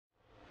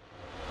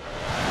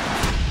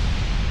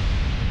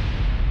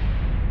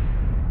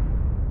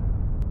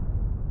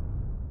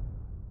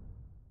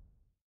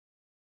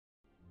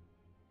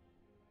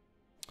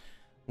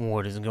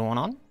What is going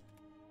on?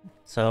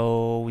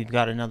 So we've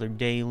got another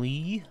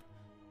daily.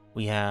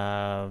 We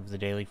have the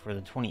daily for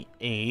the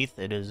 28th.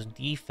 It is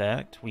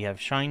Defect. We have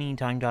Shiny,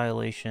 Time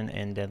Dilation,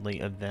 and Deadly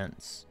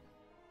Events.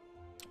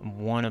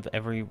 One of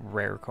every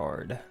rare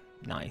card.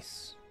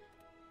 Nice.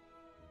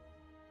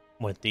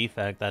 With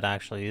Defect, that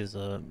actually is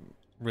a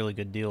really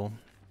good deal.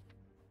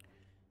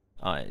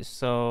 Alright,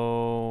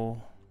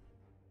 so...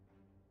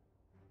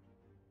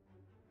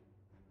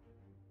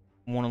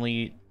 1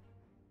 Elite,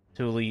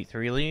 2 Elite,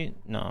 3 Elite?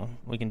 No,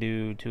 we can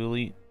do 2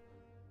 Elite.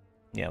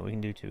 Yeah, we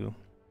can do 2.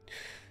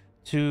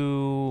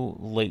 2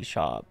 late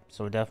shop,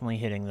 so definitely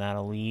hitting that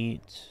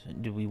elite.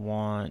 Do we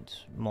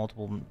want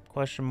multiple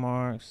question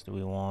marks? Do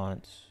we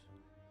want...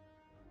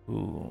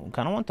 Ooh,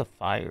 kind of want the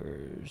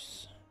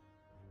fires.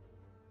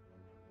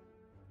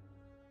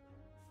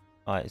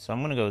 Alright, so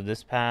I'm gonna go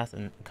this path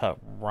and cut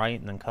right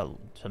and then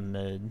cut to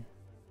mid.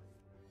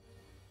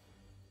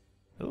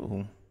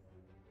 Ooh.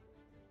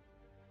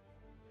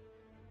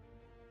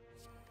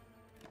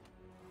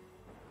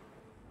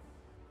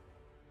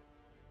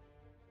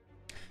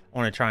 I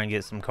want to try and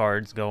get some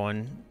cards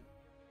going.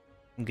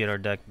 Get our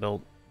deck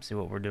built. See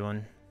what we're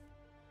doing.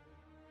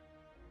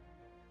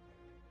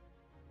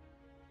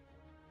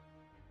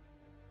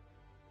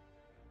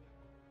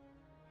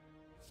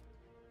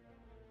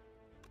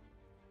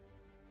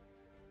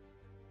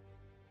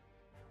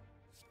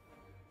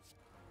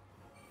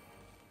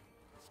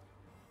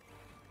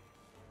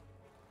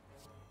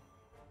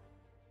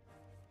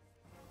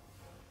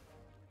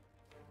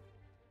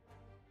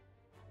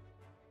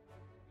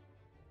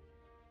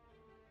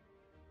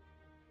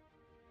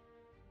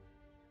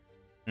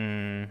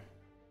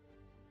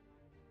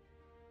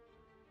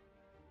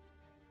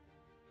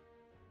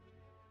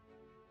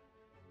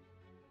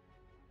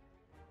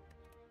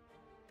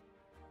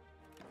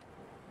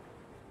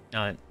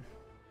 Alright.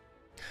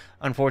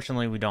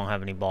 Unfortunately, we don't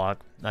have any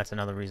block. That's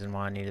another reason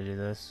why I need to do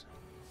this.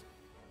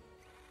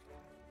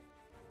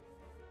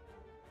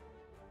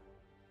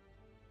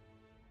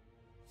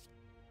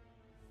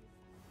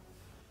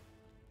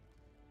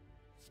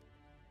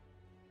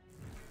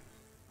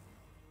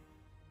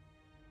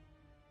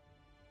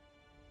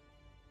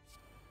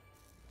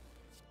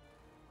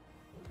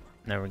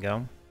 There we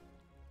go.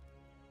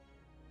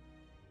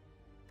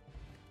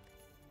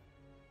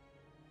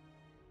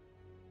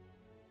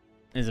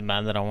 Is it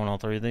bad that I want all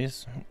 3 of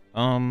these?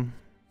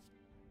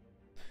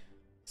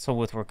 So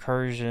with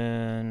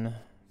recursion...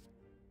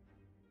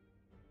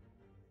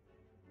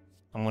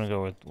 I'm gonna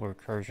go with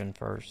recursion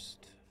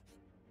first.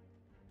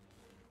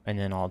 And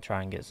then I'll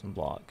try and get some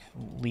block.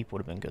 Leap would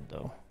have been good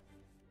though.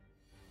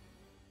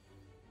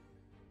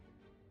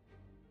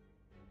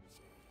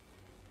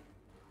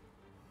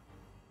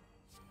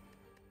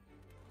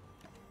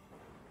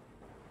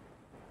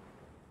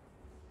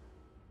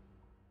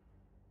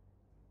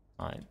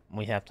 Alright,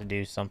 we have to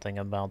do something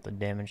about the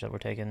damage that we're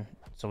taking.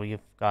 So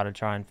we've got to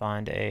try and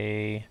find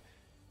a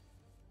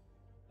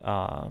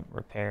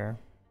repair.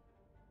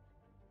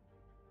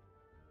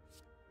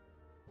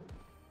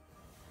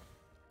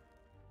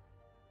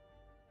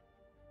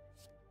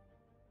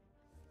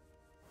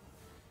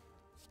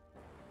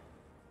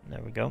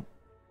 There we go.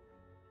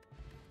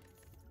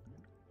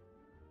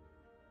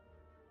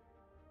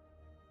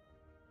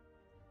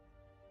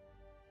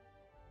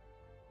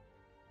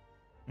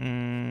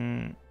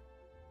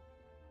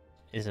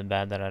 Is it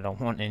bad that I don't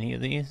want any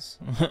of these?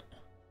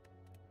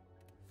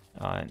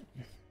 Alright.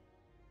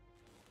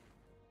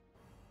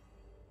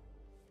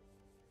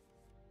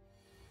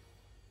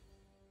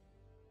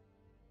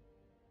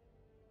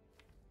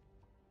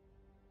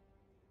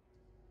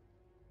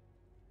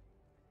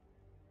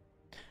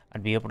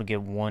 I'd be able to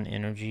get 1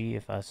 energy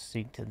if I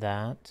seek to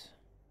that.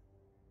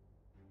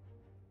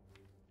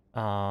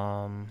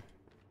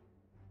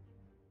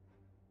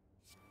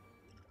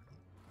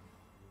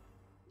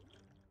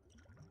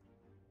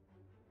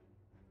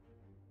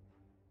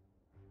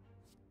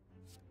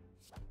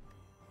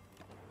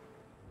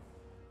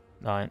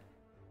 Alright.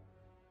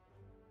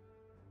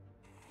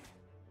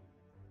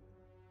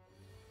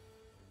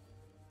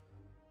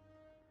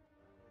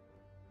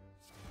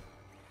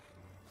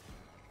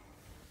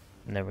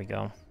 There we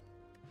go.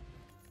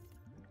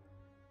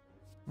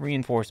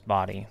 Reinforced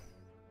body.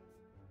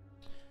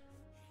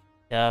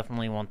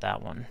 Definitely want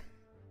that one.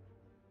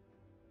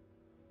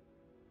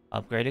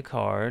 Upgrade a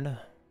card.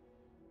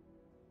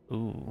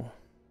 Ooh.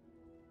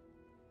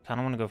 Kind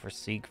of want to go for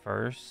Seek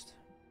first.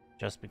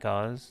 Just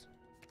because.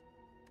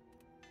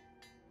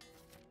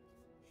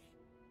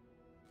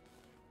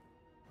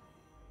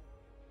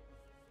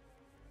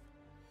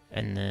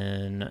 And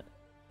then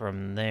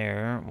from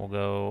there, we'll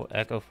go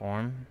Echo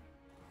Form.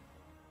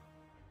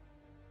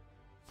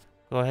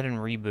 Go ahead and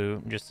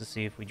reboot just to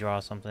see if we draw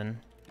something.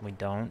 We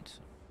don't.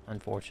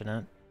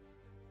 Unfortunate.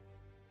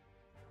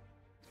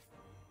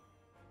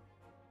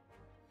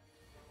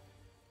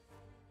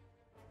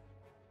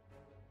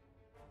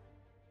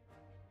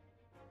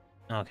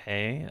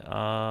 Okay,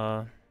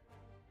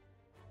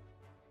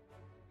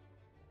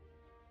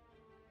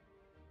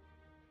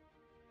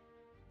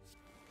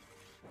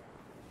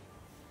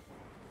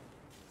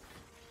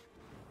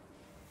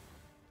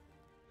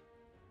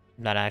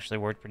 That actually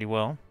worked pretty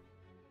well.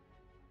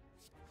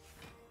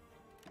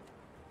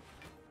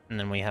 And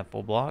then we have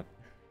full block.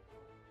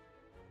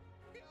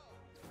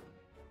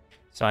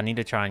 So I need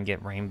to try and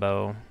get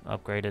Rainbow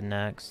upgraded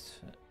next.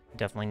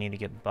 Definitely need to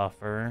get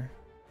Buffer.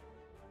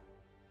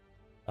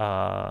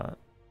 I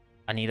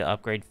need to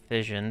upgrade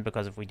Fission,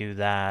 because if we do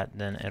that,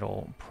 then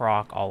it'll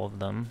proc all of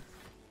them.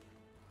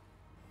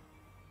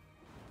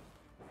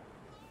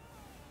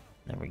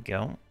 There we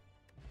go.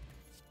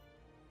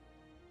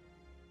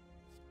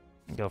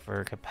 Go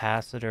for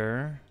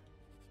Capacitor.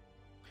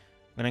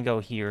 I'm gonna go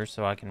here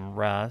so I can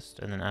rest,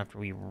 and then after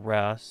we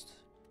rest,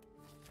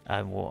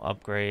 I will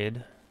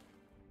upgrade.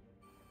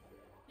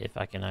 If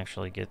I can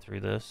actually get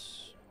through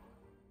this.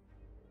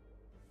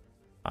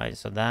 Alright,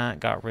 so that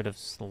got rid of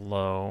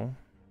slow.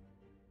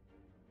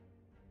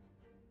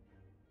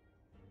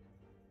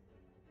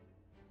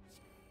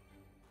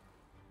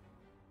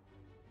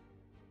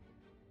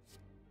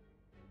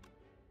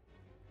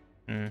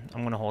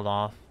 I'm gonna hold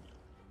off.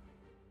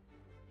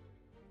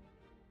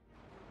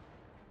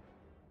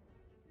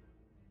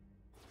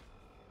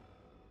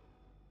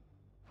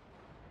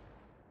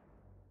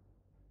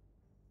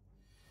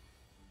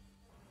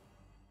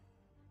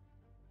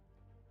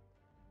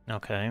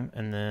 Okay,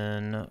 and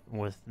then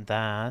with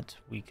that,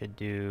 we could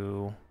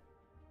do...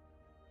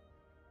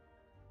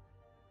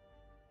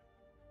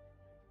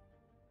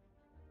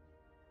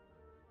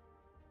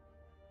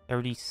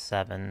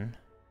 $37.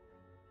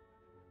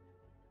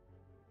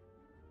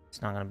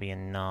 It's not gonna be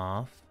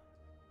enough.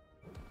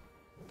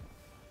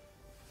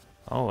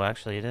 Oh,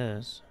 actually it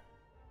is.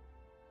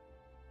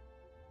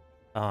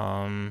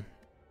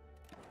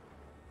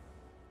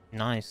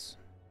 Nice.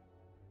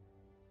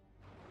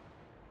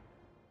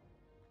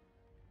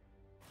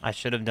 I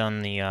should have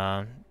done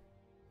the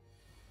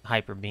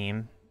hyper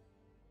beam.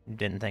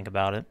 Didn't think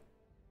about it.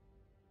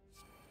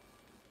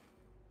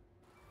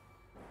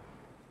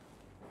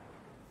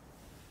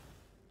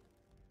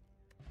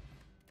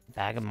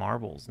 Bag of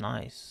marbles,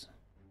 nice.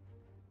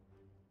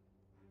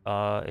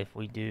 If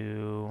we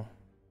do...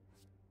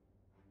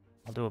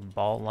 I'll do a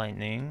ball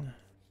lightning.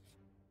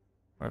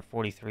 We're at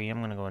 43,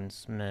 I'm gonna go ahead and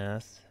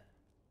smith.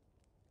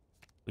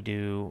 We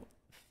do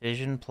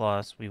fission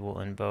plus, we will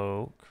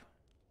invoke.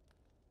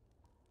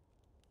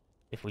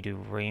 If we do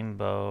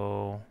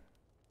rainbow...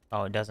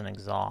 Oh, it doesn't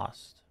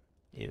exhaust.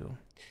 Ew.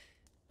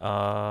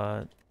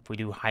 If we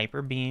do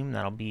hyper beam,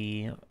 that'll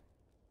be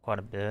quite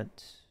a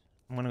bit.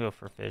 I'm gonna go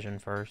for fission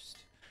first.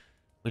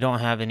 We don't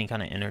have any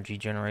kind of energy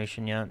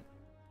generation yet.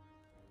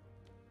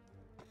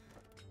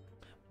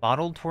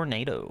 Bottled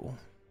tornado.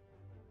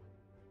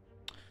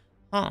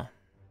 Huh.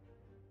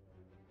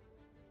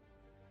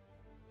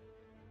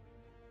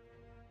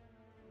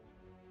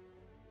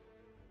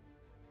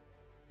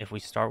 If we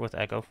start with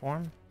echo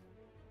form.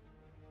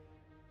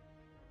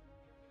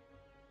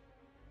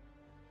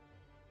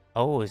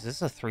 Oh, is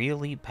this a 3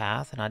 elite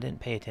path and I didn't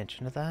pay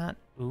attention to that?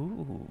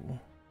 Ooh.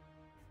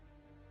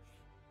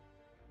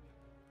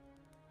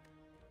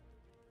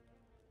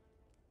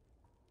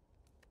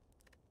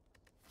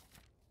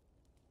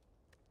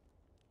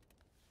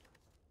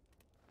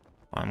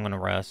 I'm gonna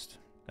rest.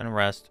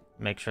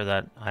 Make sure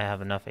that I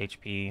have enough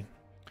HP,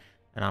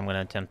 and I'm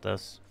gonna attempt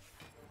this.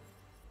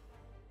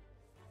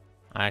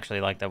 I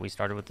actually like that we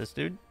started with this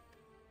dude.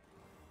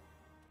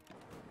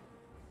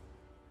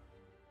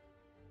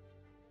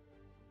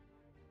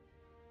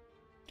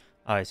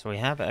 Alright, so we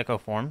have Echo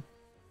Form.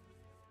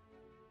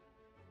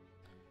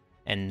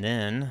 And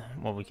then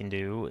what we can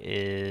do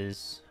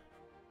is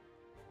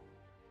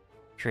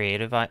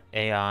Creative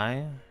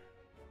AI.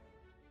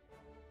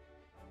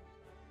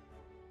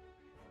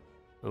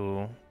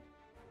 Ooh.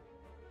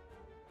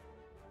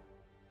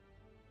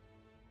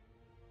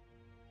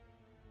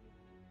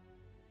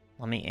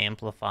 Let me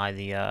amplify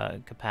the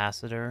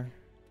capacitor,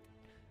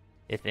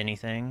 if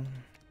anything.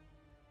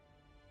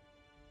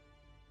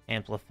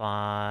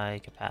 Amplify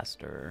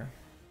capacitor.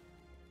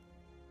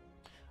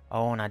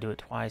 Oh, and I do it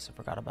twice. I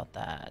forgot about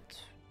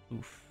that.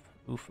 Oof.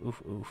 Oof,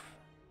 oof, oof.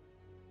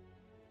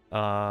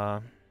 I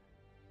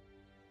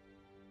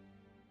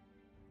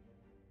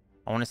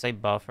want to say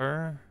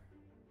buffer.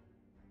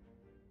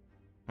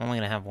 I'm only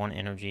going to have one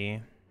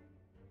energy.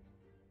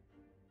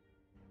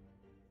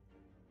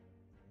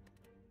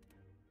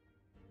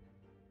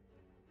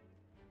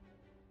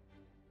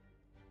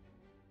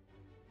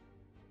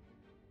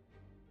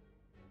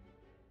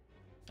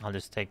 I'll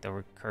just take the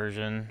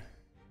recursion.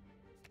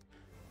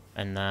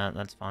 And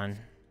that's fine.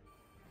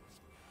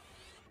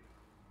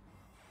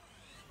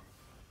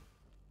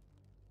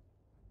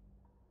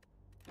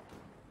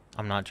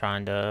 I'm not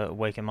trying to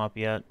wake him up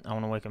yet. I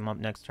want to wake him up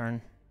next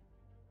turn.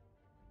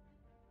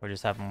 Or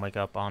just have him wake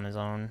up on his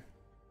own.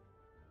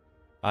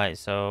 Alright,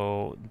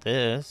 so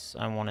this,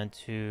 I wanted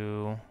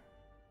to...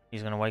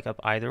 He's going to wake up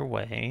either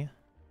way.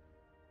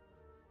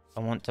 I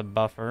want to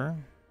buffer.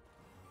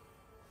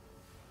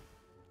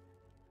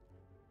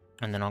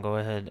 And then I'll go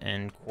ahead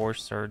and Core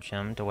Surge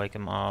him to wake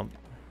him up.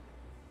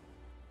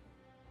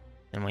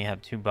 And we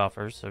have 2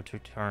 buffers, so 2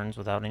 turns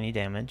without any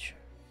damage.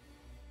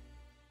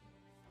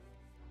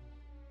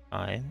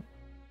 Alright.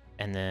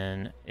 And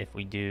then if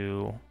we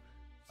do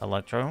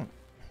Electro,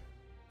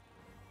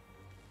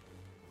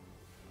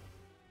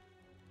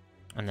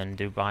 and then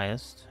do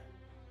Biased,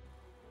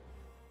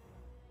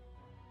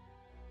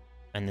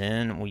 and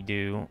then we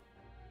do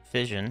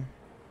Fission,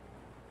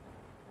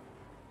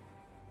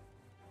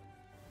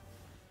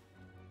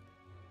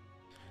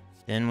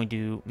 then we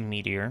do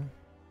Meteor,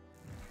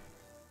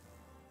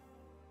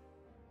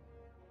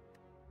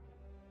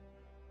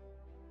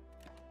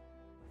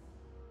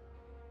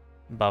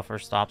 Buffer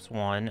stops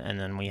 1, and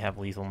then we have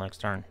lethal next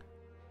turn.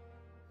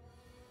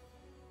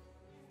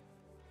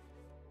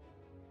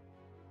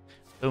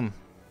 Boom.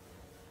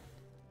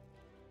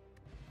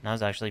 That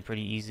was actually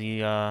pretty easy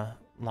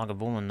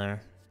Lagavulin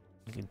there.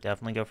 You could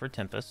definitely go for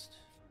Tempest.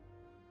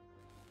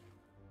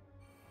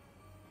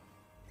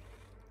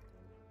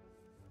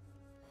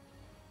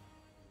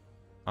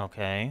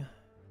 Okay.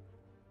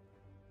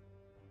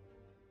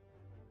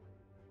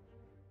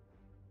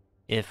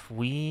 If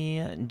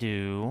we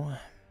do...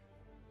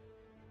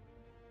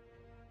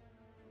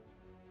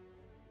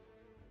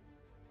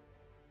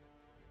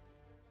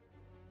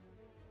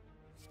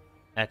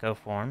 Echo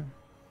Form.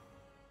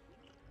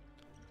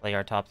 Play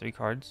our top 3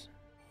 cards.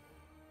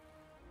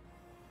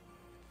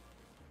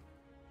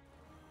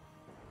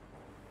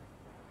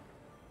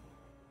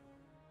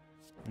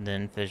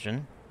 Then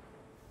Fission.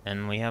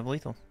 And we have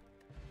lethal.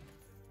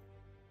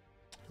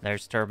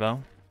 There's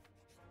Turbo.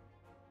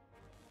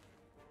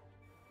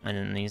 And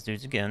then these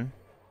dudes again.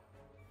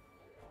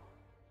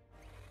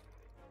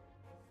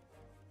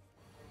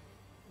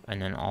 And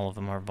then all of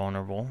them are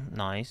vulnerable.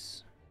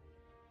 Nice.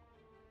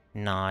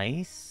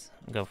 Nice.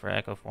 Go for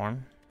Echo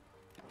Form.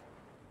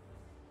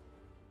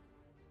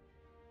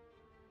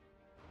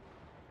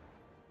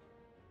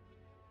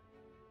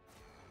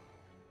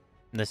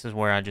 This is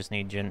where I just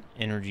need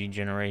energy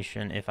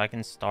generation. If I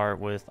can start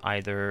with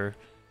either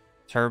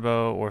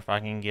Turbo, or if I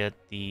can get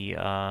the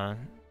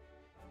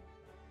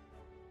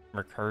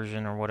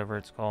Recursion or whatever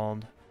it's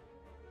called.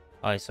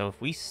 Alright, so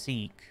if we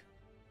Seek,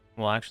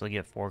 we'll actually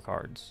get 4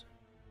 cards.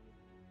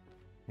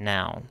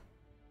 Now,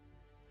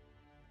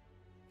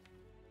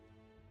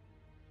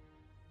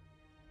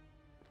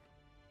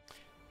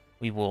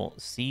 we will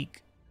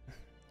Seek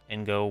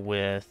and go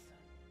with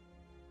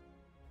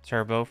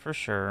Turbo for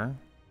sure.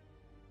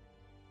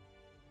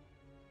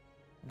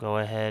 Go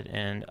ahead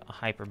and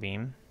Hyper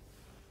Beam.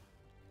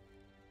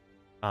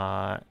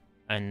 And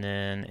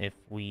then if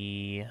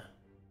we...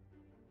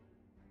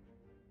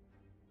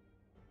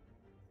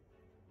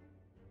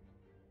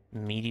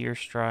 Meteor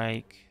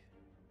Strike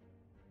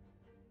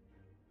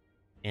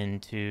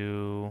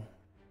into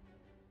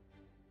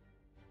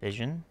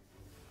Vision.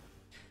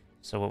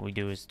 So what we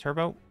do is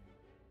Turbo.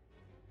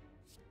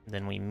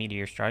 Then we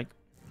Meteor Strike.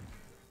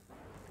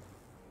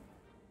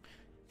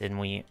 Then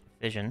we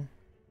Vision.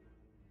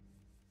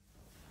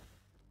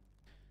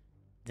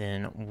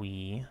 Then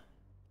we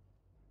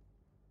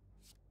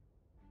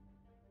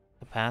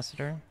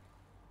Capacitor.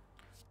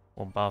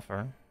 We'll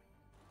Buffer.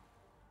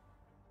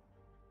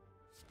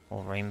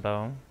 We'll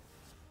Rainbow.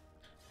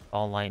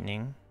 Ball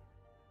Lightning.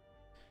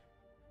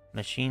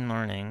 Machine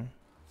Learning.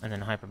 And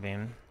then Hyper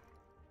Beam.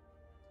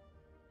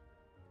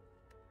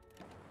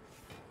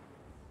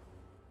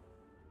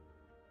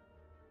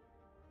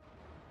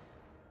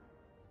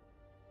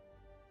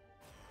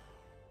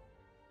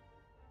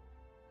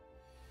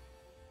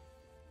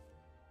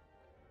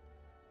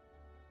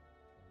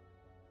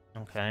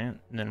 Okay,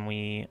 then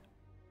we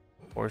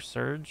Force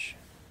Surge,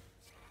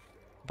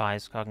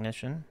 Bias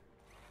Cognition,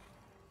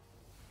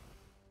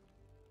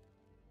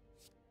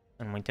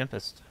 and we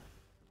Tempest.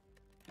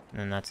 And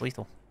then that's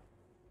lethal.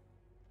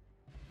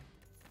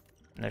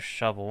 And there's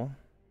Shovel.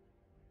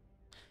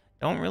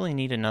 Don't really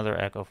need another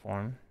Echo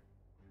Form.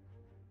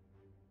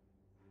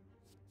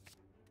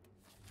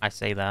 I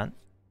say that.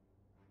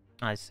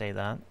 I say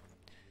that.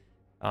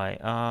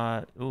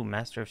 Alright, ooh,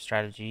 Master of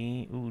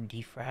Strategy. Ooh,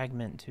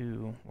 Defragment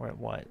too. We're at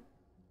what?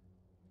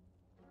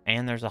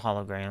 And there's a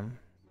hologram.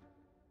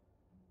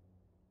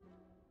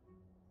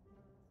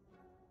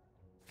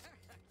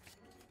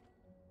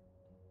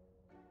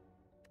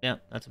 Yeah,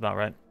 that's about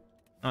right.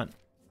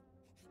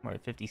 We're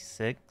at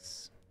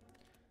 56.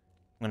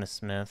 I'm gonna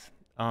Smith.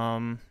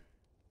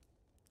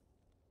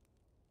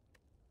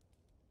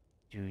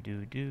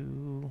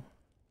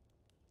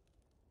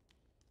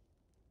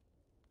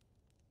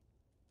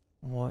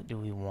 What do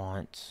we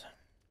want?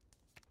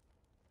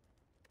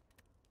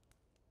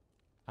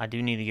 I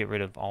do need to get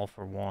rid of All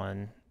for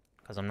One,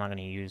 because I'm not going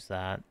to use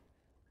that.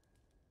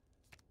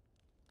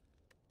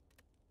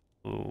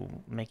 Ooh,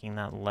 making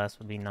that less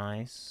would be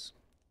nice.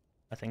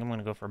 I think I'm going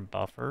to go for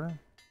Buffer.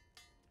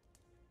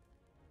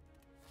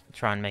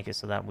 Try and make it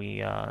so that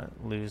we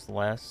lose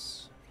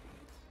less.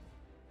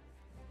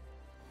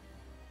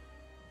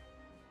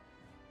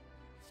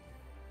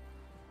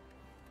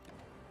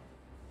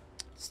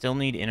 Still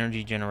need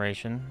energy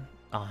generation,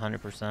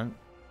 100%.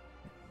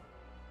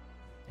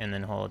 And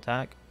then Holo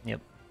Attack. Yep.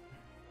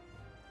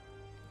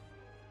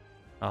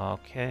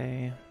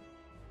 Okay.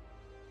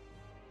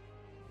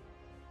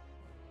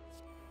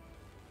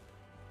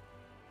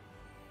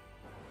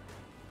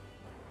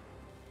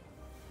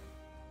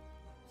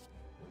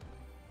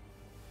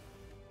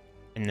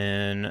 And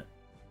then it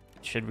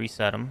should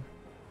reset them.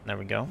 There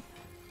we go.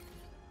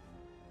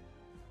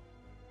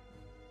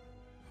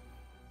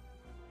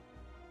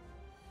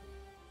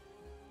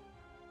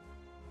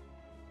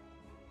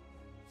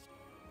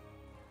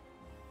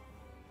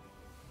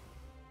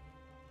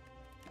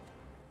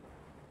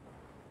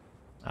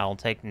 I'll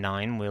take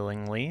 9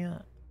 willingly.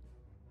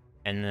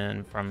 And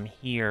then from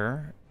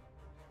here,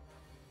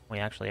 we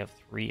actually have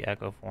 3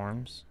 echo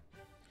forms.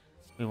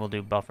 We will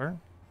do buffer,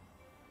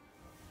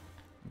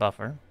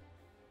 buffer,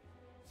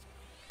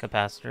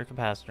 capacitor,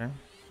 capacitor,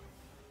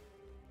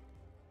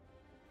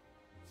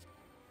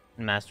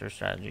 and master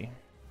strategy.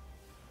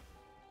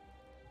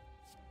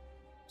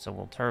 So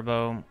we'll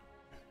turbo.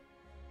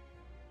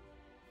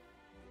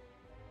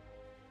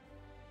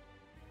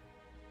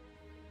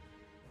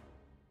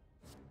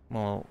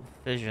 We'll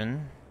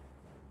fission.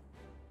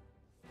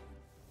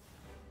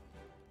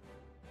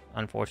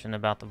 Unfortunate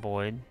about the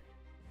void.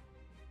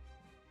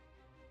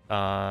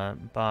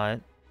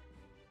 But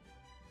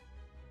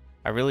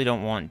I really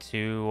don't want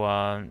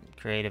to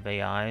creative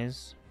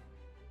AIs.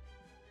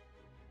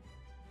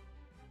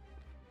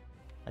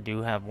 I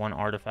do have 1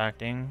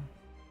 artifacting.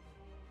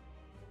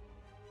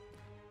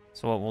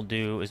 So what we'll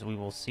do is we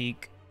will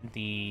seek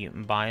the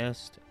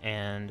biased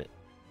and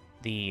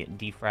the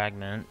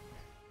defragment.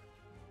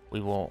 We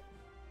will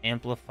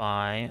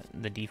amplify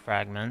the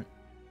defragment,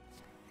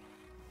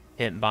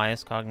 hit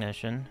bias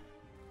cognition,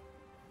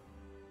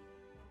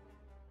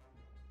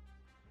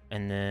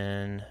 and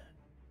then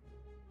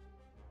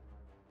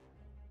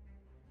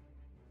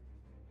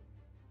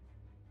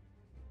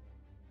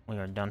we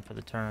are done for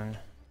the turn.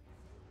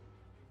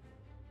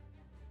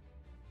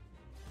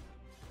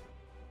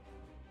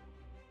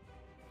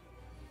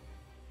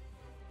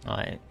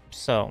 Alright,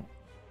 so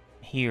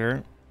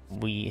here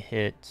we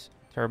hit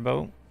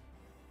turbo,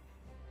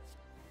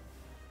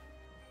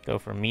 go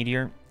for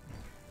meteor,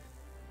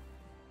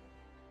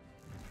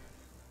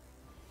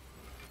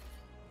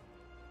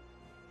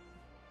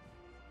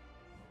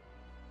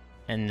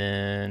 and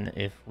then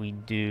if we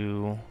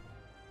do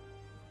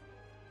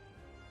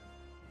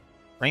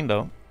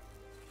rainbow,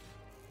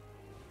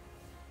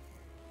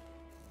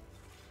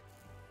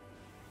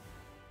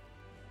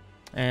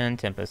 and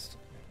tempest.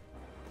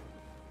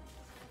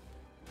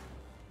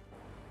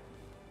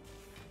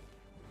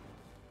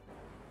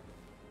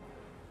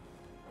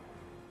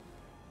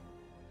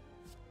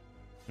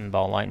 And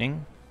ball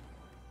lightning,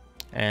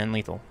 and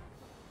lethal.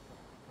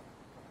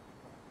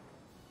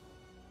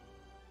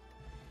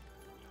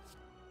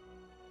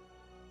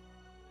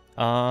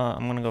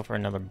 I'm gonna go for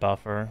another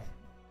buffer.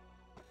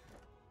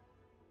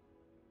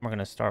 We're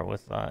gonna start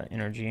with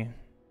energy.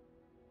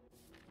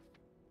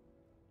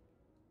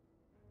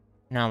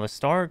 Now the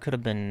star could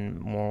have been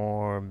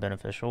more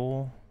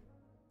beneficial,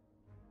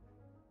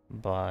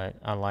 but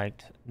I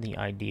liked the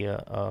idea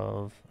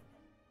of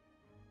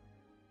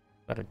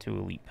got a 2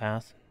 elite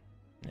path.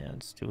 Yeah,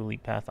 it's 2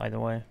 elite path either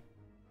way.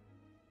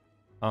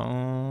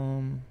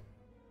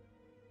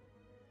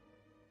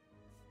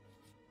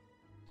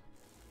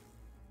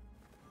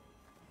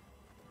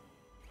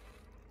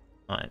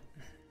 Alright.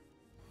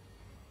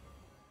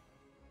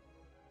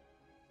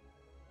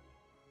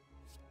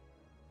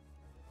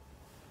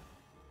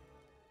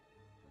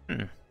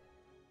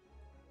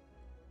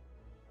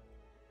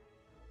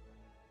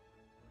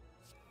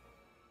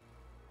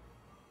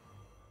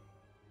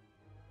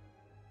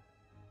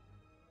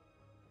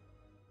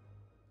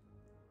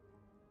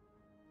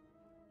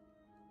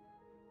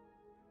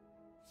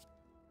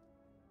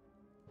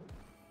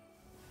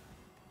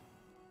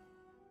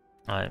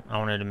 I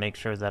wanted to make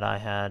sure that I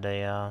had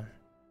a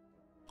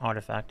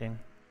artifacting.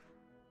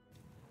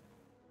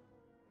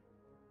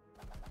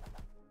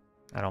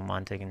 I don't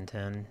mind taking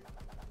 10.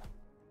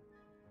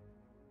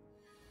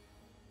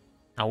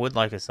 I would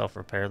like a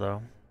self-repair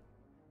though.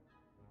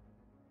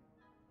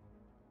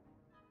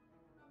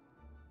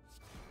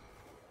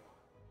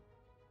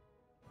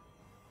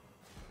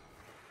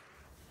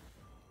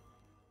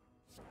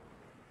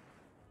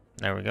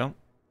 There we go.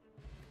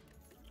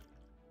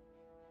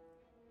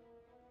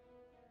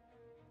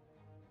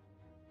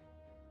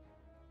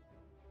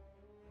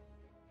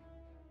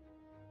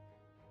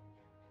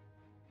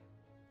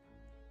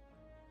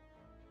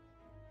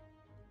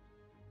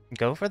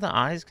 Go for the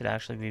eyes could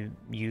actually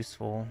be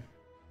useful.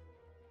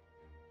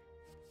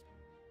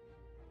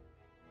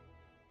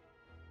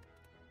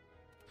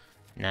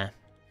 Nah.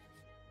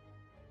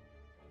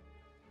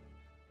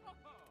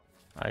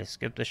 I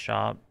skipped the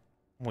shop.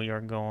 We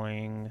are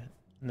going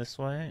this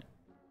way.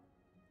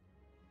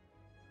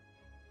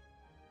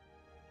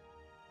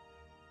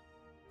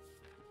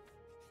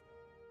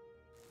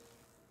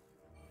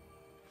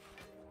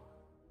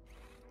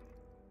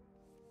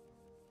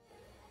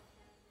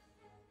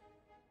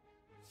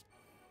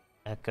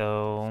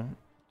 Echo,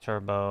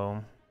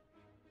 turbo.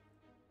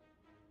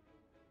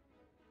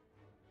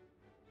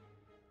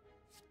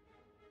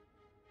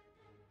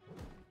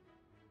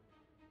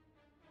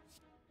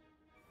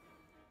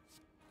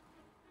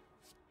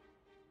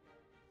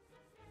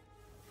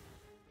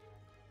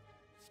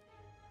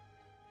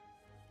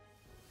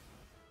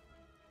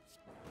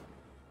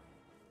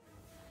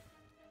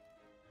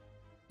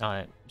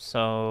 Alright,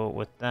 so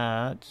with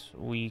that,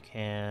 we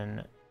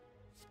can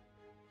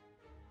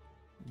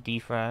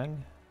defrag.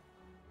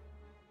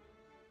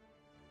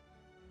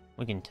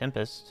 We can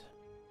Tempest.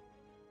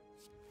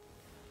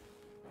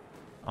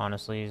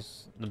 Honestly,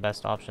 is the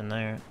best option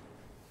there.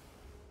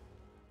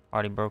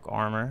 Already broke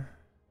armor.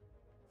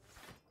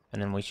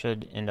 And then we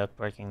should end up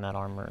breaking that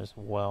armor as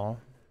well.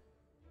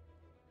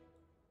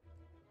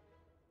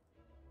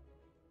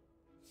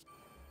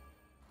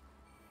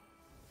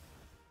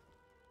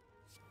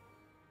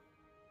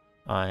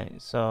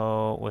 Alright,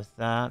 so with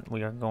that,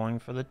 we are going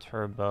for the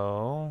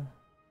turbo.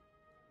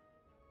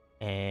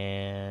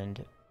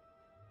 And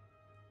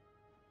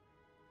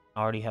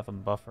I already have a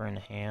buffer in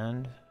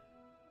hand.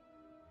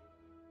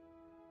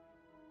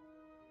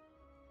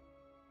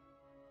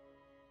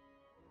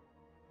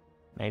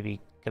 Maybe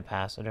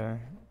capacitor.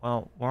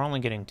 Well, we're only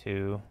getting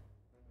 2,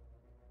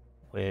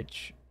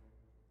 which...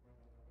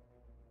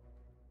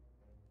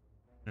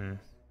 I'll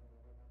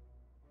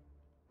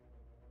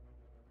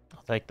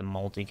take the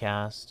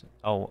multicast.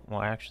 Oh,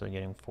 we're actually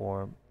getting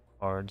 4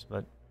 cards,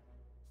 but...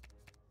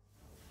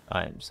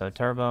 Alright, so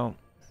turbo.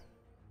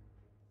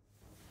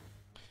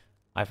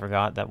 I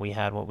forgot that we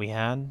had what we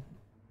had.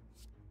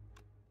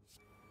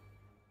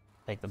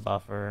 Take the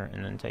buffer,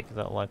 and then take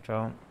the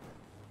electro.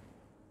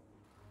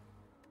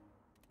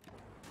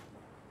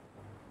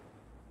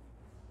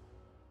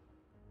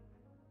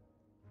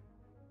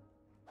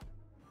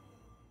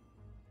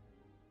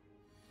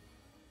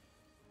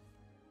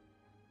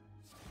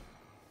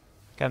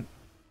 Okay.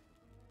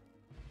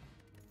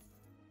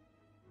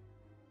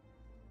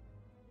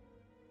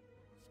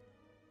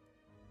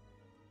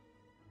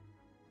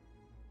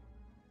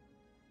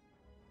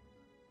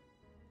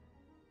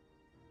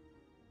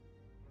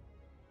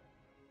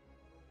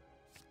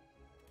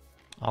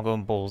 I'll go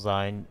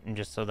bullseye,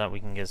 just so that we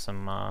can get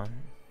some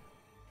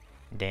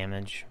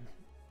damage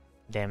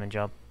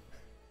up.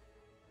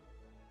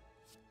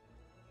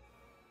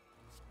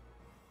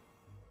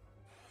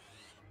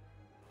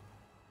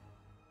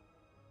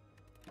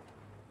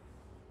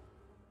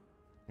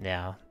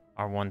 Yeah,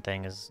 our one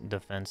thing is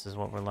defense is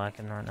what we're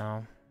lacking right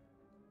now.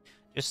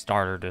 Just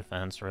starter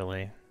defense,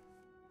 really.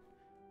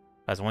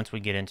 Because once we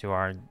get into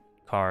our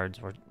cards,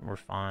 we're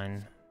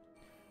fine.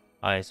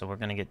 Alright, so we're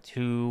gonna get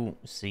 2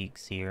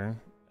 Seeks here.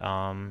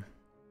 We'll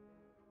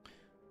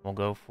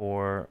go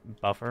for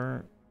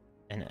Buffer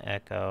and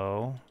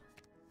Echo.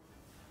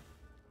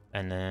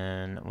 And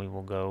then we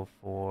will go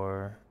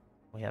for...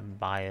 We have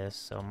Bias,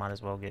 so might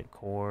as well get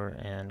Core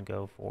and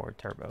go for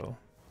Turbo.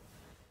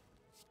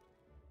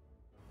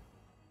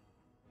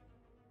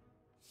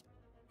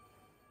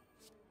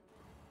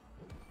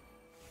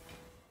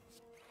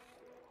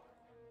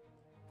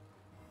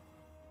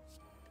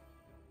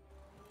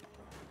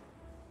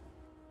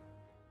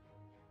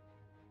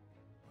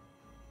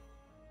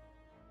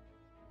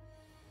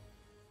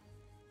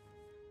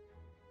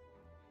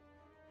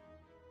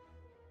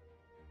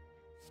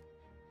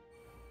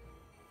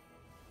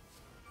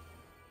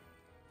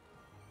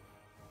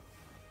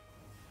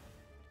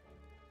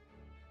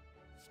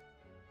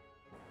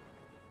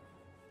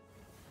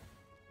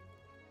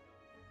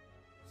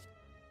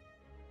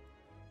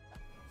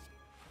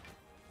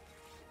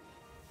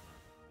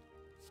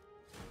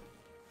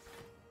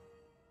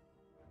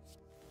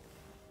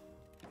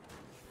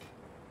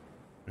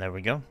 There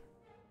we go.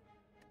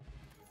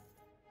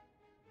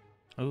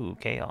 Ooh,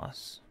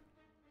 Chaos.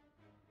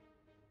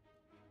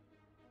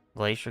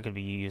 Glacier could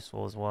be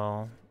useful as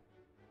well.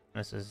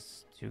 This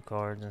is 2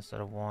 cards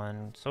instead of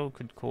 1. So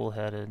could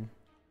Cool-Headed.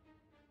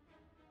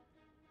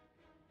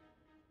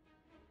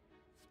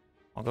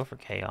 I'll go for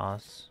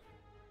Chaos.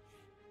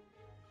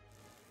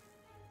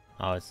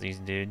 Oh, it's these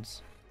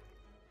dudes.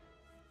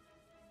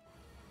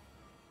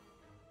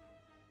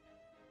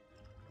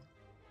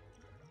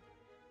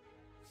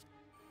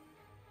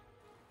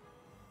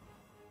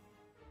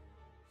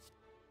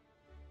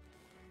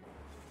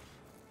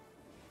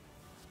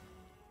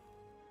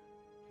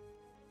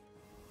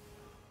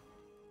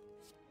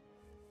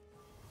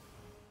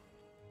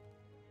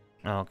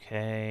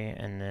 Okay,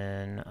 and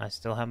then I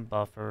still have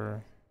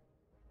Buffer.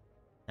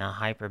 Now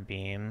Hyper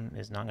Beam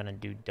is not gonna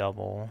do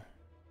double.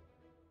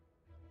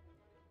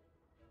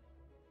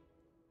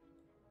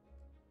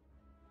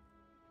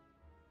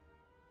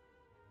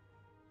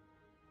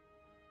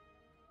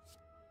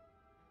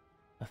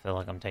 I feel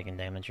like I'm taking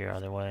damage here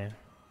either way.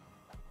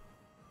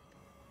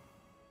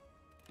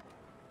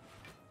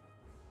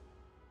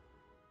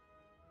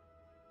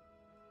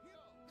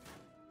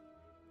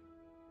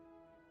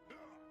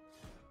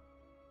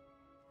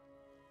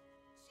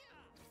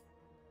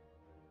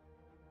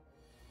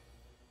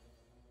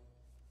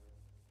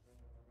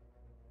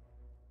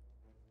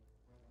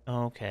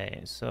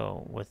 Okay,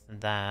 so with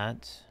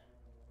that...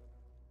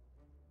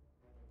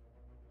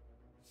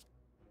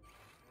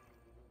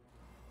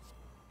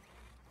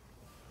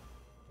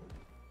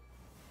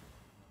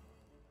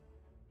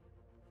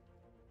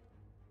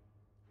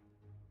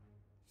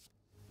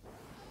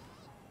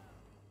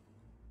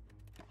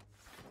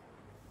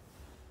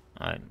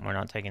 Alright, we're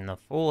not taking the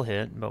full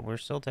hit, but we're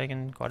still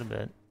taking quite a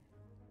bit.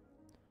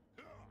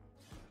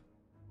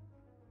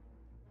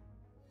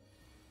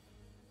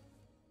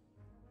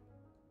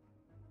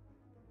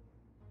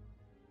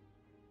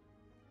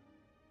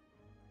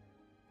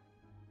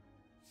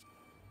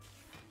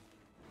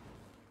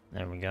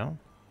 There we go.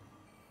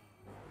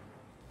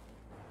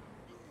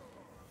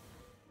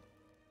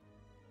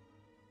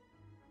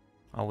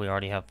 Oh, we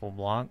already have full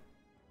block.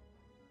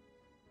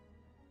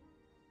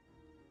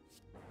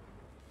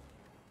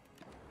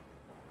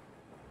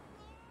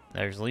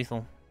 There's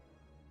lethal.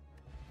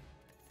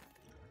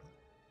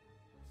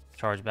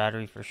 Charge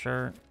battery for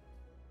sure.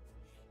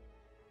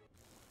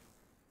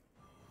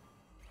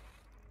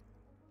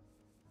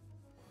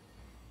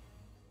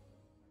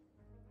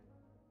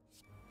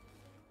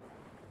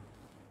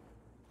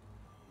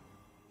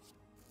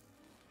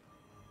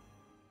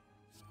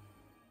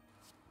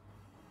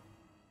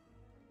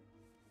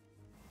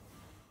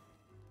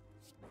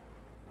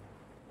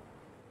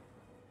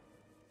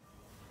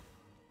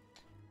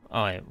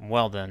 Alright,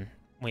 well then.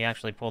 We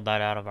actually pulled that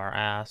out of our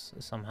ass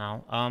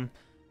somehow.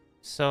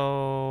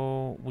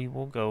 So we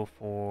will go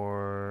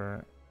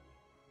for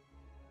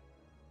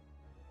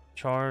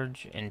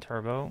charge and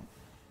turbo.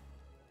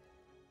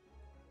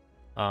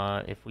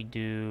 If we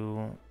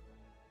do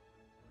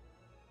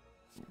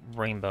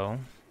rainbow,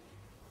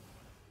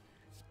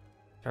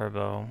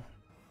 turbo,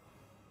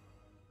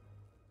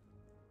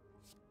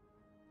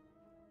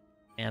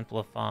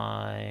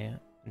 amplify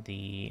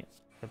the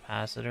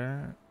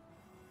capacitor,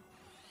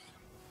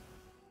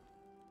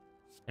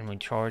 and we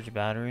charge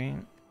battery,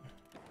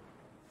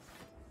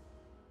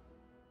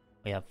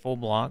 we have full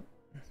block.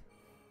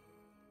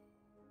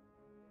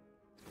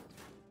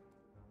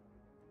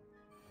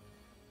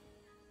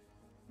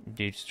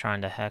 Dude's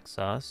trying to hex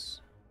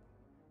us.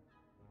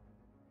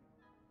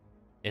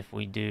 If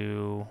we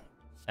do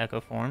echo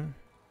form,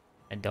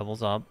 it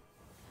doubles up.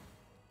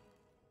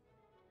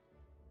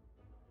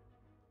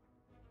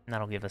 And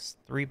that'll give us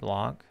 3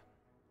 block.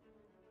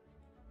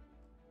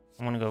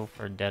 I'm gonna go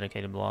for a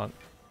dedicated block.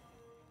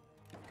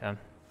 Okay.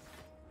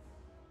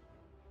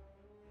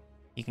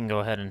 You can go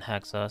ahead and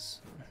hex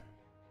us.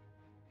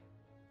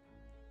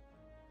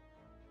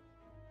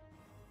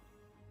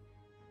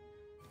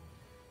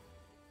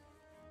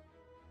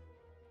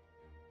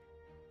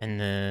 And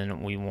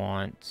then we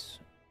want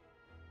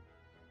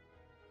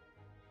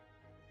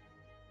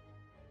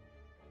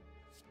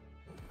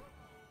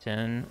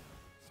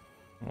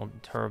we'll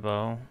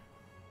turbo.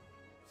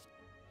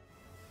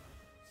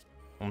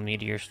 We'll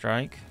meteor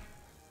strike.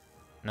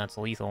 And that's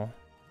lethal.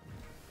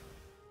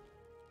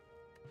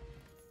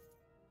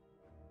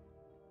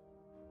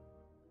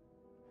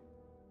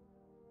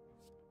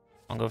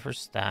 I'll go for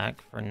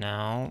stack for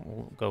now.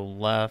 We'll go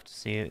left,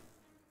 see it.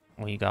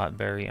 We got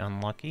very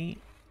unlucky.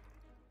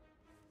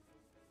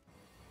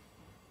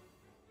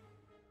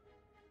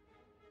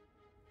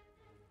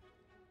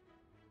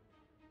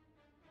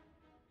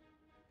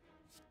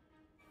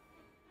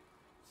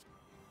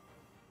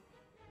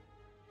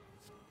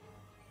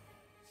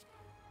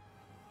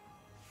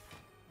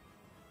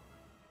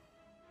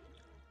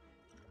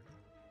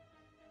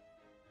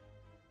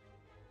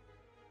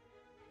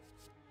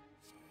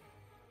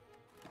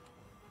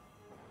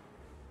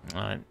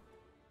 Alright.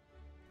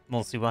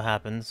 We'll see what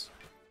happens.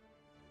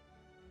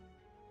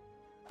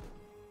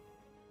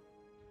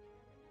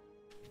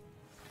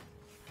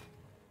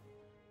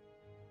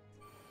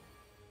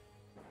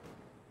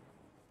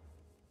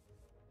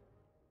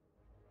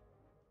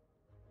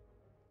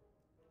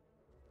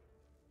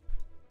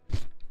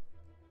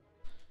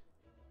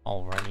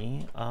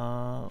 Alrighty.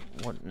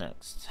 What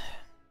next?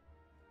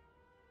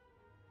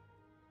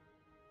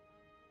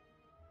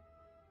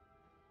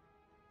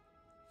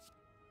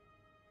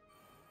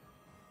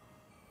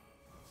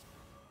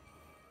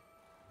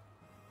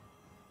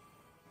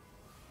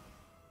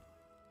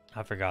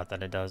 I forgot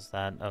that it does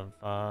that of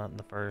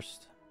the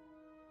first.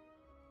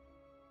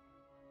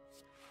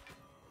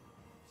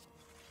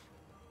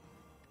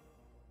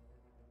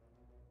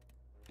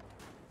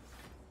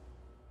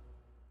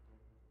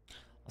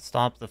 I'll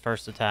stop the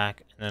first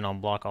attack, and then I'll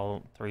block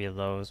all 3 of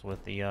those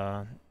with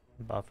the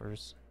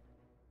buffers.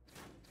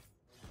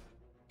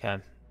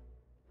 Okay.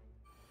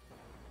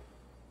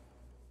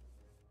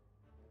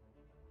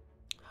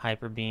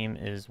 Hyper Beam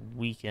is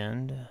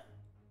weakened.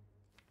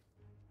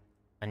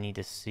 I need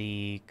to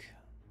seek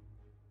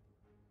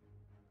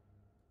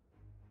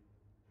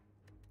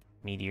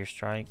Meteor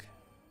Strike.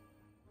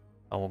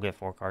 Oh, we'll get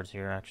 4 cards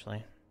here,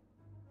 actually.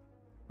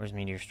 Where's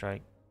Meteor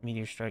Strike?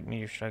 Meteor Strike,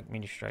 Meteor Strike,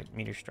 Meteor Strike,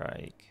 Meteor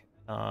Strike.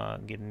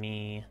 Give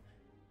me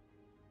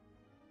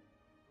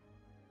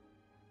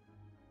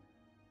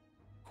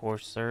Core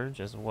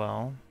Surge as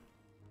well.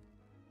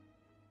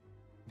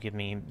 Give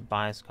me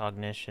Bias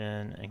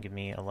Cognition, and give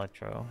me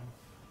Electro.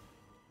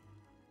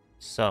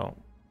 So,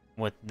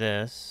 with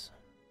this,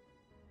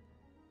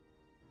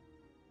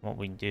 what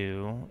we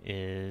do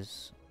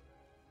is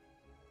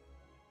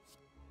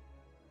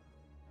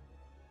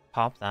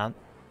pop that.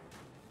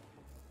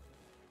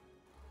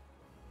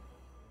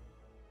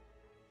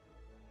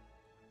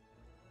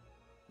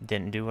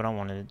 Didn't do what I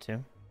wanted it to.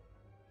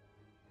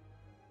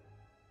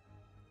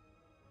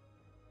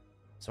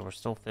 So we're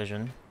still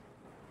fission.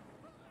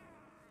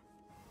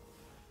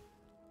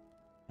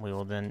 We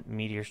will then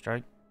Meteor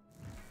Strike.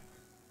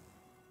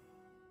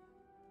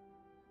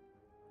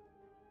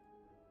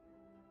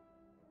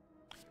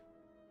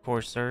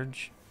 Core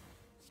Surge.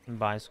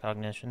 Bias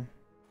Cognition.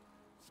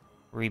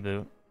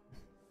 Reboot.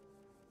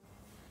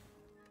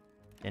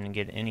 Didn't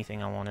get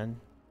anything I wanted.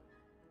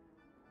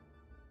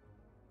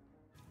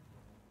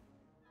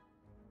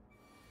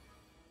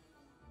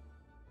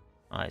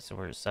 Alright, so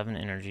we're at 7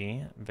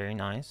 energy. Very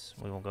nice.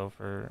 We will go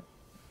for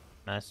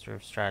Master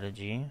of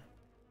Strategy.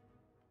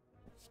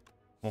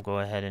 We'll go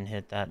ahead and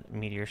hit that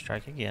Meteor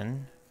Strike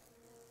again.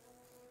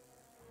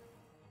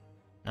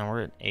 Now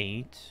we're at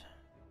 8.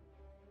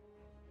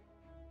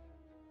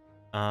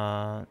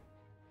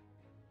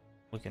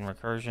 We can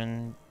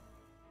Recursion.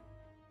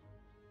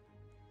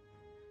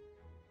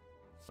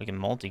 We can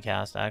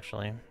multicast,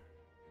 actually.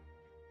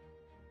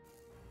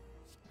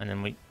 And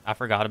then I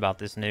forgot about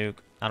this nuke.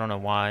 I don't know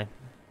why.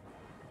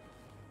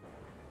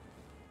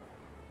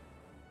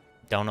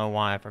 Don't know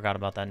why I forgot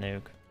about that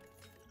nuke.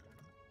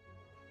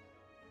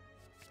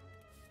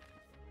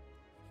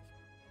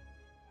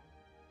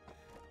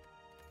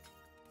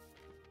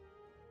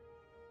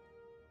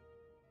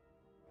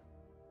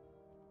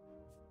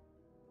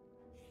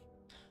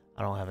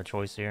 I don't have a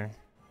choice here.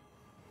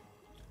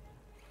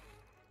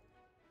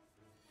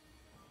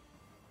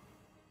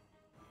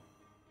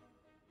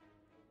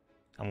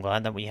 I'm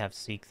glad that we have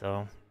Seek,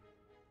 though.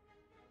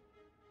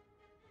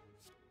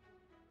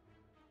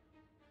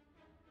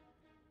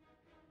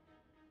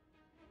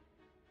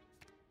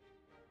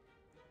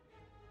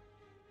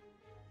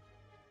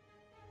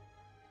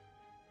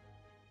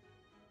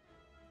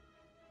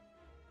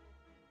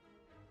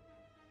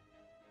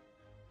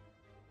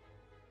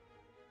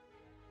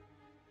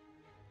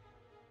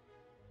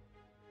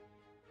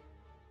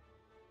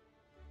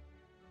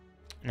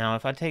 Now,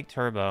 if I take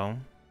Turbo,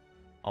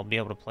 I'll be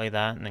able to play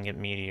that and then get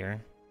Meteor.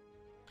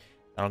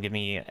 That'll give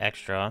me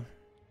extra.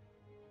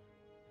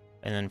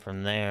 And then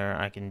from there,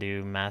 I can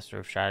do Master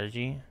of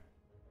Strategy.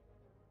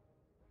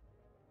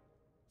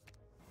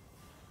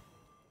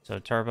 So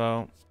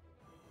Turbo.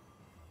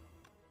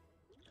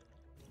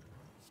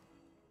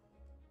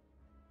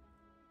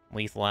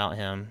 Lethal out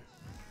him.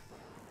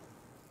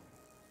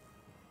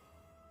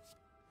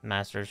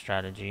 Master of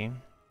Strategy.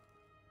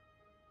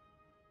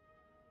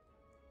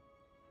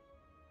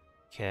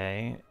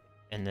 Okay,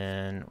 and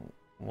then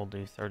we'll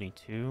do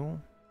 32.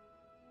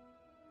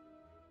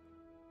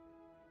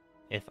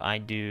 If I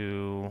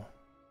do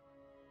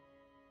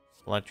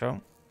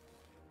Electro,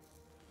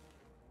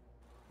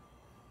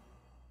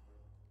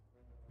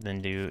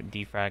 then do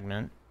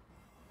Defragment.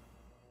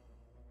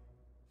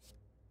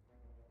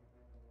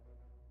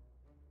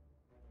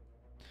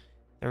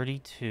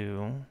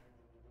 $32.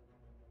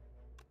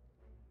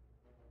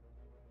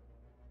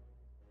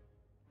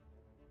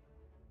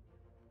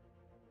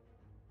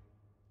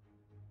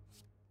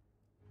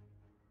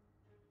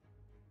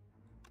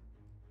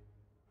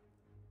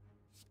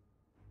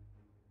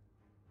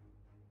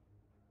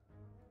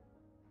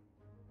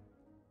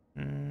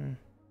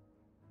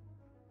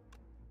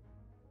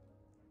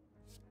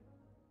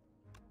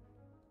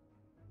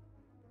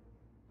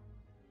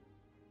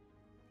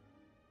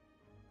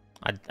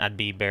 I'd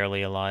be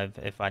barely alive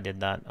if I did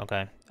that.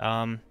 Okay.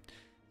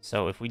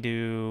 So if we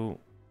do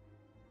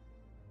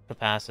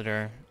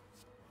Capacitor,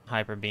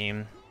 Hyper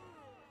Beam.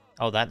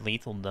 Oh, that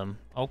lethaled them.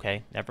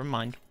 Okay, never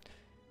mind.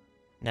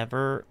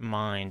 Never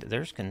mind.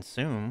 There's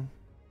Consume.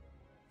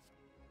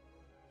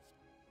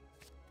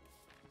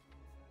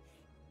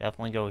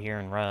 Definitely go here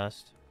and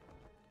rest.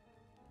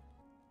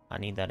 I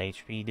need that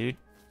HP, dude.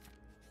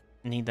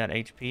 Need that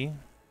HP.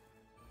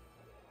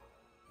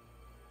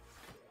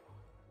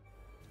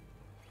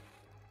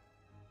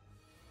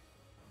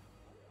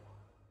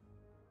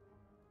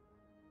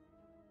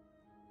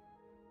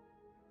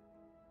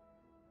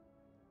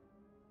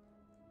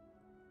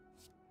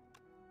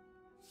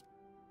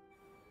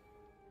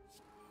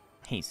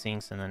 Heat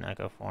sinks and then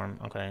Echo Form.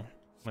 Okay,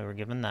 we were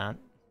given that.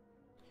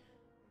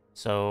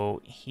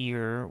 So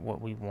here,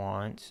 what we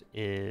want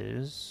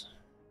is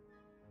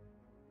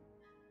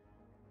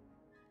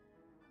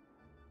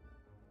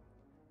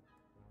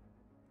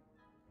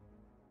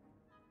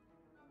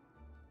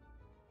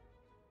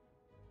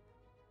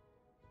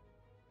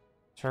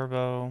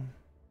Turbo.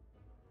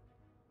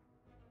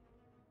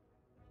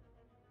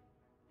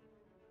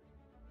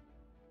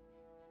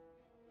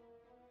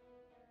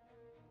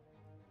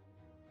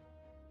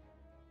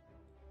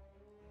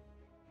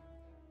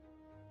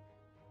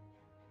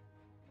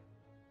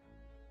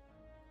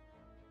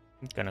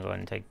 I'm gonna go ahead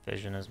and take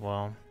Vision as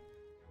well.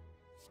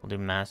 We'll do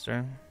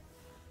Master.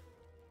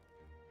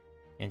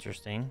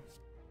 Interesting.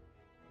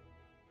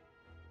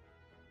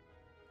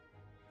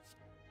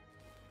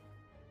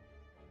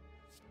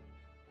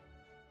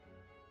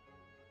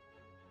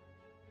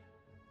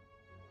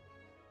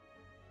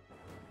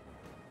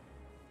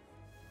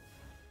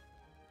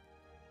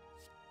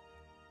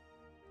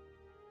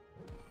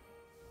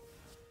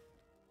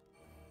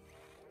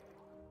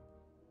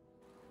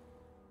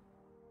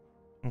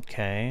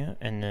 Okay,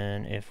 and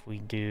then if we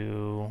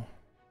do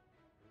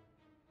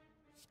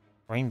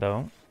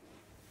Rainbow,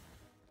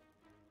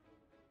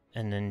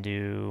 and then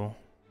do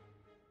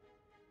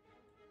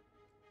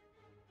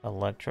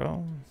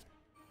Electro,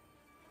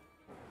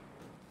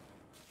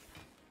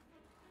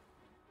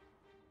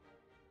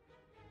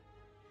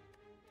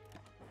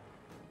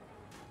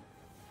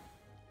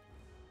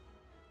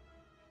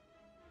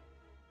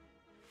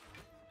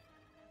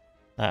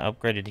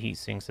 Upgraded heat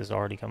sinks is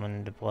already coming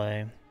into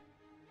play.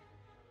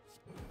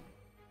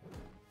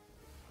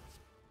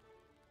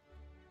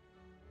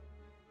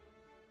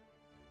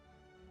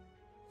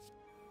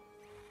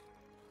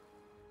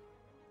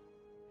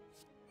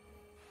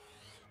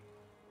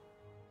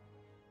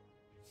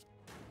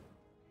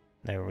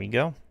 There we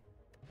go.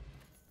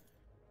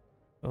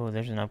 Oh,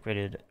 there's an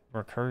upgraded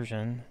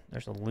recursion.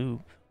 There's a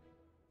loop.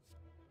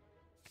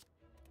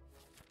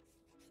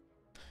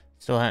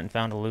 Still hadn't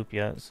found a loop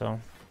yet, so...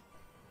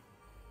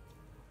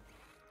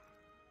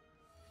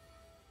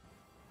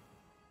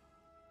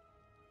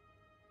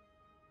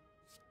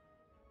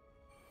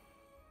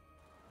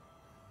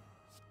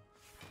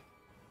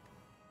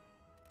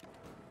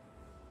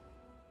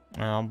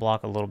 I'll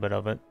block a little bit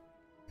of it.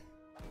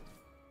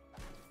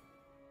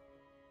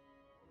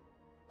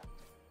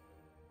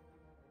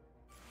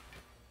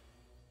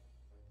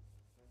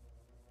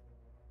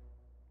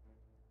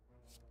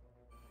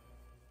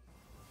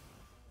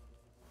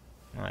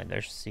 Alright,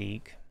 there's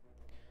Seek.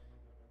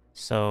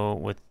 So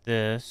with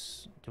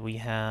this, do we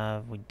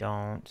have... We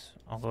don't.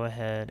 I'll go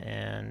ahead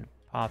and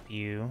pop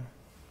you.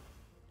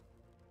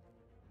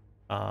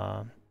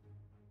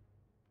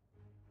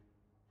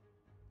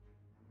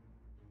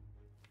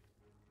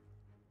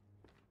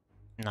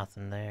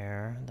 Nothing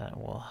there. That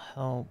will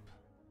help.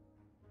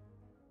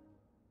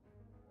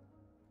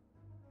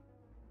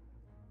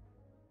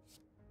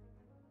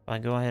 If I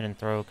go ahead and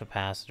throw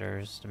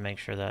capacitors to make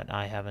sure that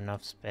I have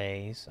enough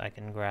space, I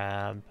can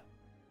grab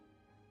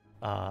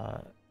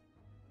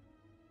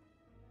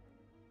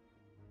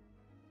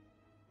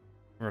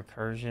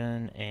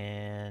recursion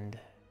and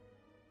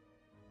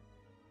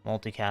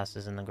multicast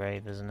is in the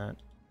grave, isn't it?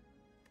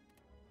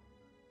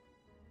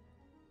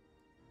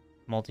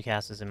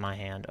 Multicast is in my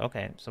hand.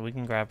 Okay, so we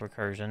can grab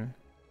recursion.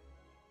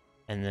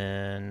 And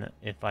then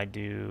if I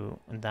do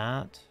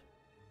that,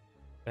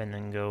 and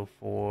then go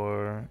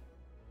for...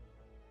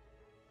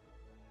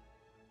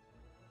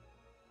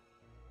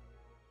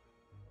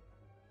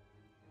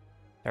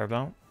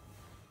 Turbo.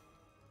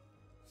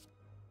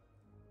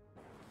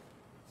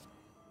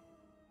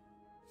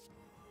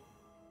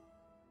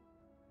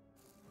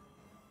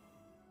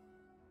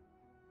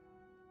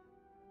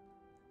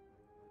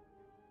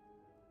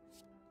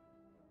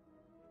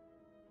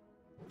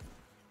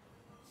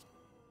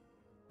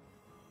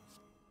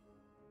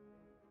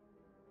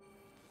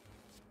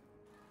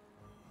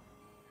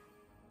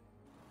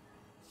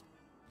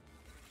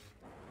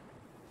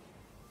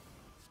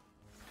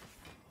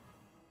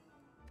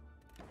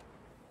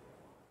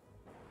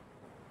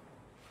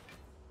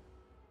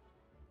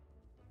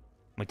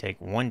 We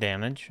take 1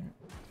 damage.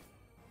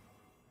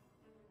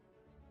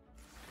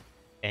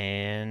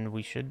 And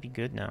we should be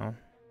good now.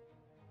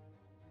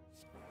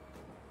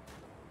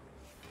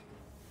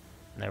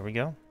 There we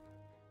go.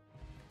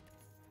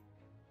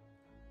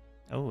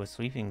 Oh, a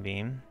sweeping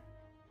beam.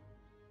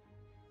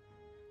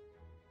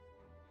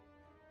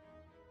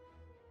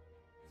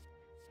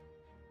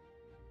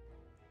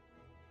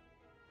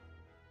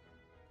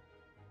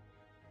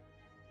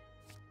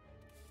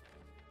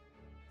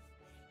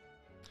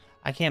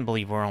 I can't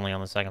believe we're only on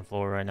the 2nd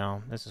floor right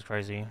now. This is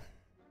crazy.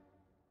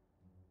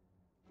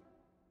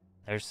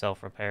 There's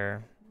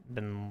self-repair.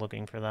 Been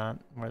looking for that.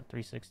 We're at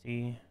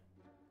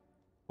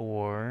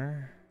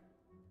 364.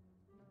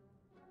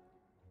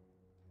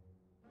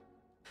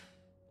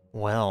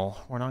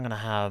 Well, we're not going to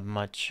have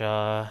much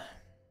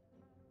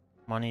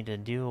money to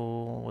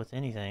deal with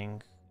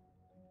anything.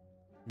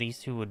 These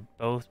two would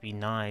both be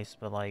nice,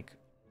 but like,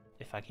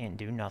 if I can't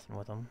do nothing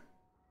with them.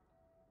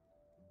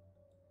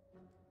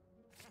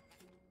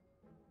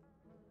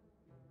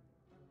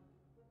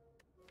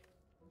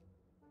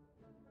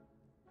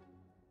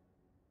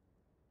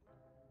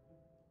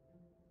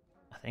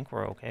 I think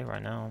we're okay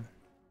right now.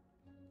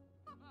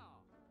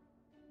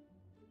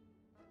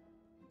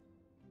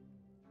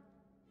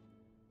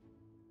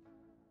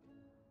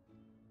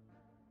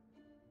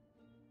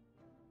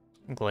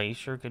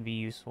 Glacier could be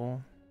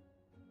useful.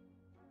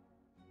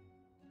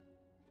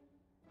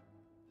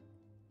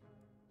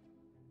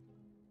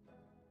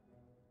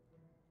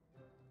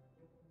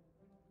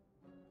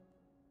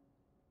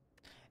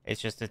 It's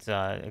just, it's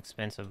a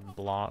expensive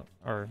block,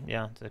 or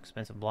yeah, it's an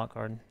expensive block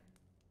card.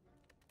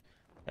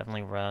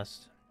 Definitely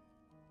rest.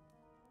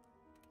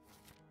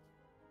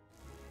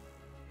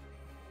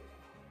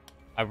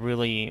 I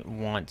really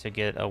want to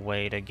get a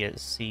way to get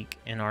Seek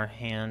in our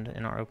hand,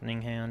 in our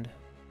opening hand.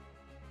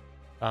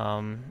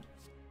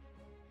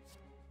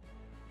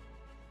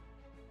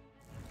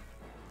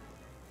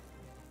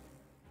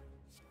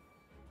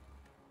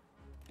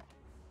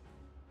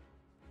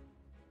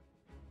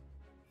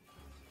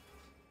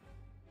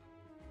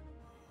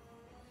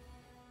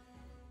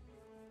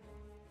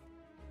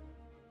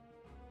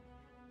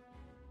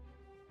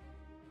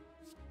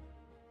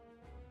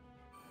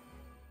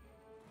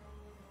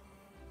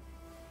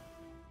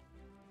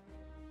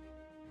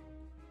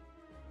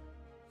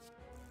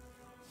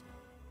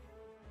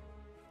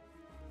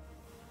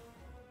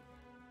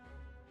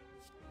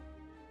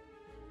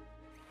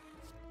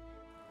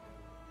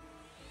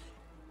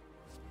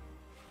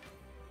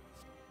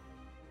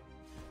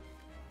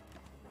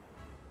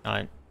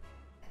 Alright.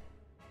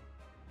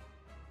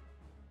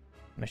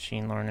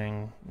 Machine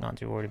learning, not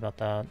too worried about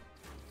that.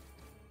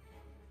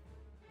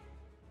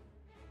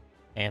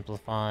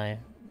 Amplify,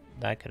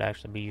 that could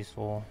actually be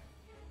useful.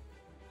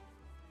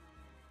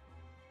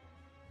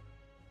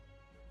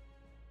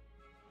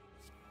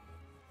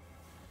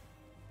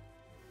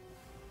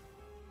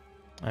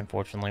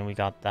 Unfortunately, we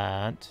got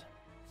that.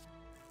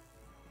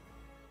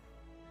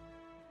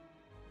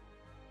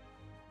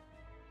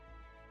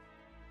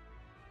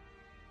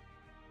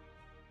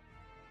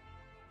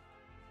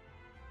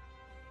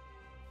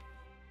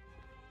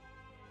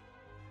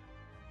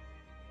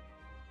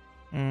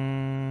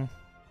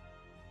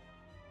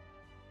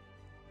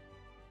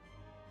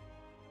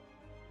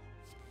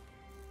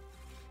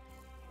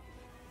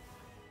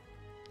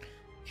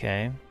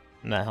 Okay,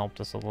 that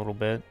helped us a little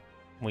bit.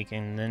 We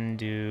can then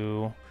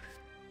do...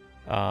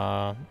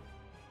 that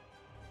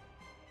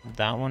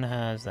one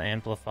has the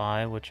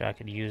Amplify, which I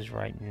could use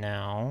right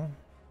now.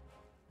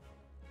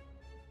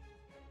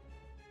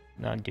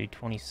 That'd do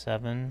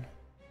 27.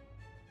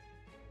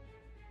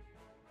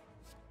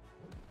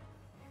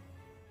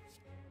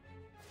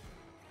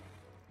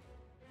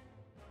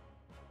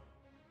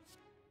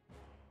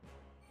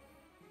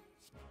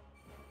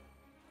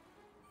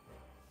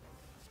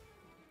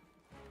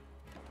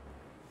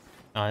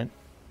 Alright.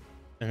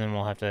 And then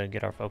we'll have to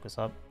get our focus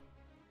up.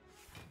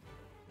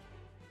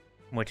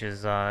 Which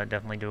is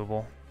definitely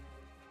doable.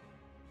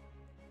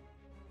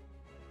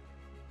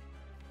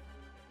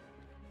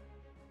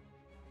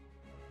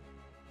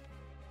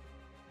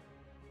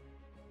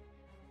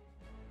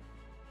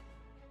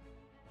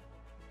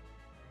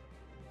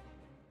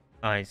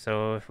 Alright,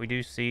 so if we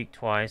do Seek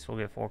twice, we'll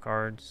get 4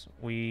 cards.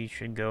 We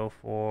should go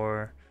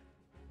for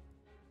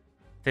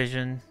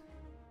Fission.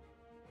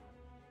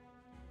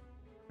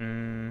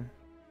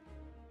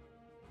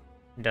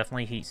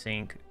 Definitely Heat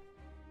Sink.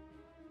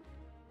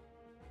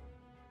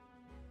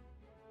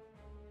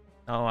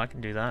 Oh, I can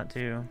do that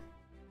too.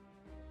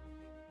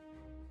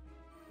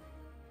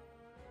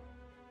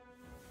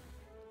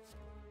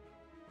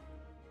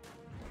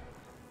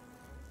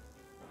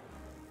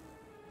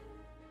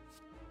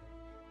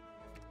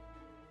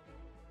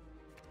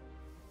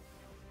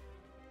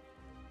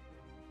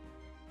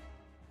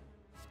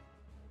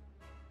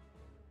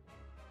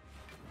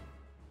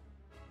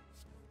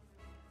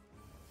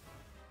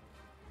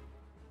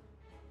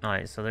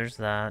 Alright, so there's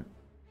that.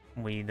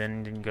 We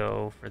then didn't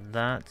go for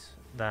that.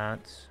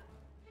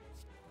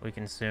 We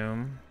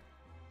consume.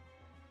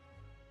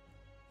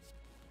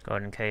 Go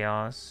ahead and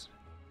Chaos.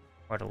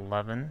 We're at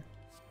 11.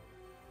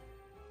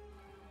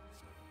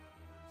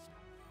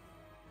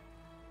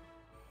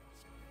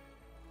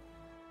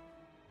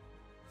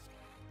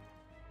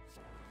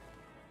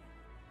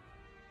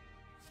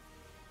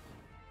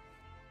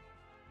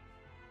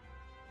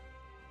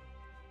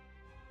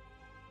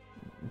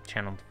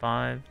 Channeled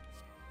 5.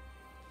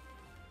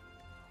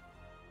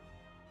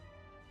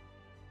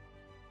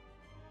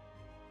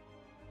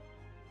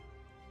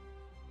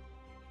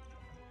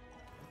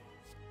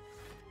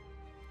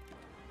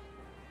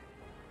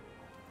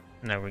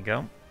 There we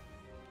go.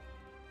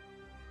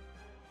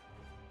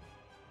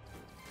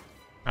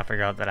 I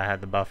forgot that I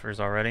had the buffers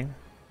already.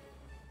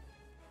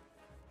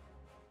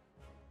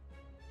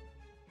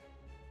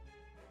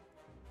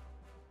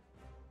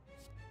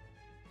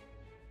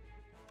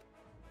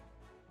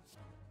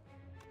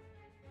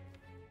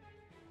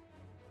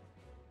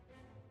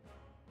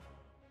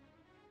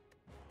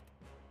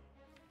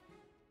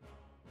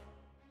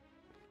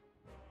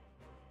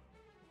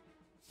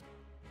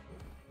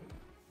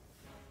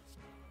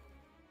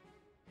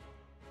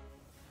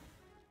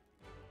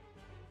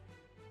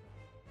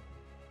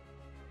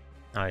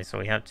 Alright, so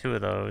we have 2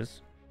 of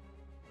those.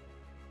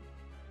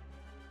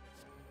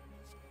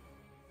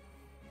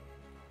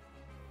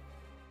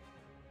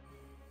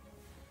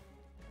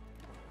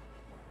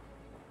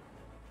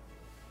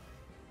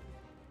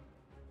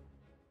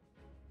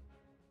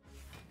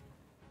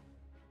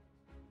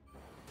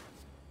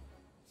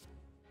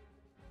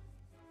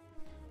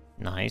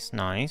 Nice,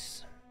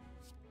 nice.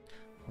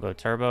 We'll go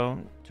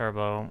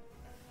turbo.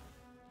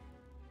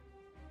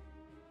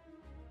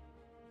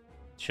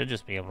 Should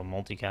just be able to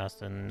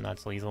multicast and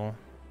that's lethal.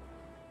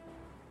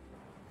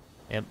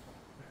 Yep.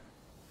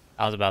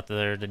 I was about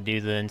to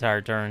do the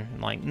entire turn.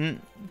 I'm like,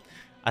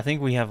 I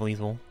think we have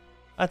lethal.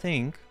 I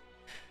think.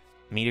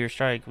 Meteor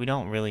Strike, we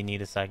don't really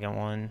need a second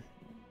one.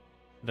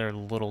 They're a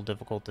little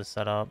difficult to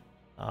set up.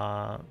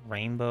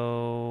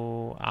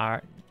 Rainbow,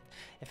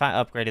 if I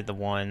upgraded the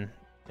one,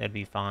 it'd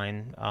be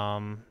fine.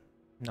 No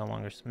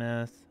longer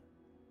Smith.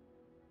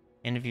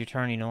 End of your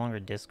turn, you no longer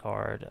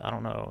discard. I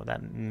don't know.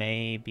 That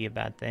may be a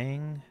bad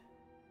thing.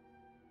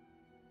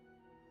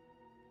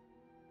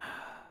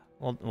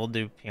 We'll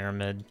do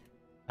Pyramid.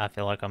 I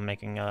feel like I'm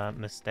making a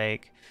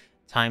mistake.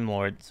 Time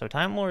Lord. So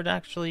Time Lord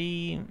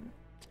actually,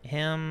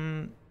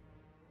 him,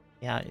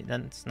 yeah,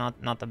 that's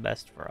not the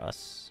best for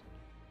us.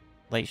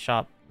 Late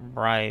shop,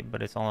 right,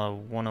 but it's on a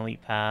 1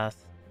 elite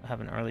path. I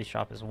have an early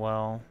shop as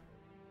well.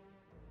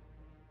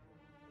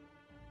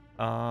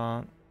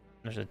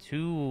 There's a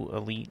 2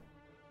 elite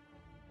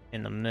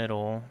in the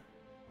middle.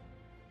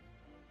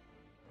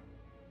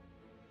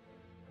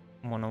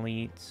 One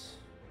elite.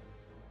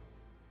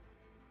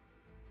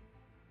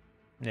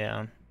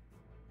 Yeah.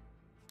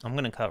 I'm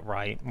gonna cut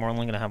right. We're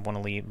only gonna have one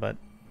elite, but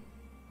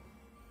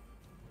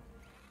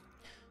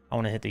I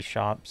want to hit these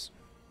shops.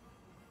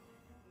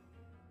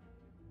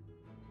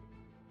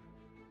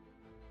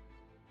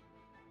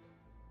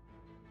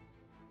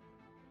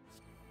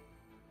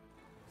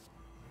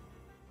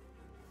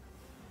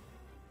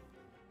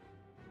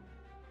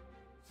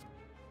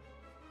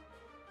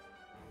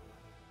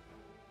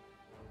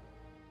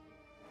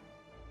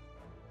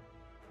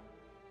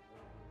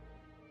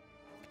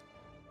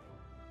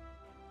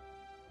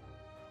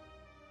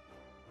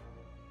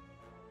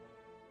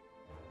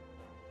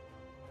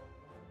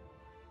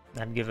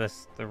 That'd give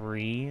us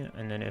 3,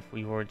 and then if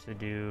we were to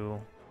do...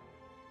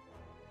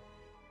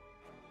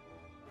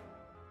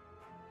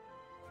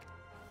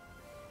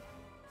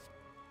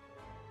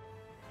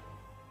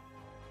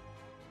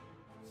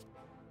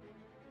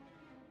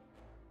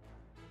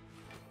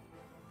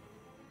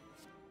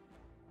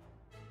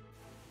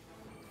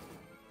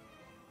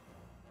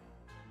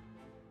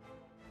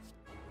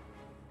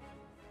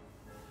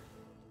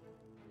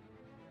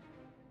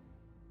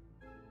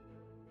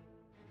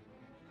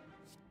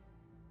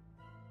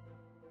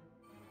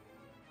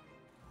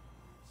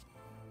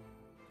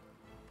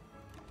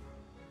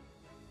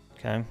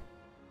 Okay.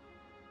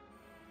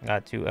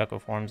 Got 2 echo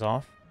forms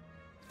off.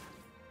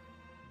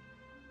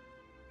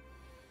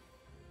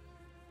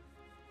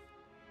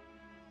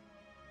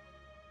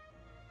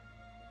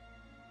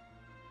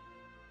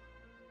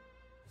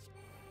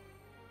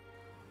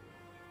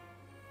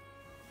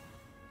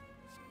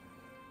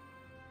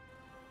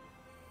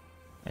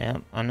 Yeah,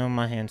 I know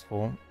my hand's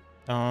full.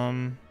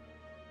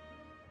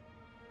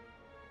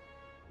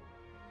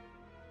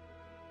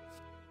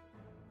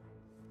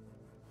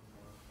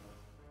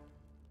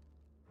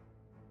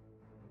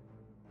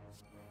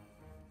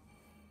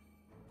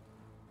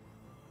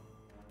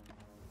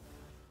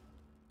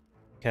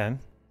 Okay.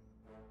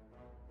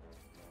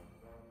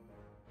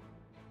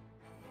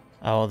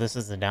 Oh, this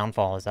is the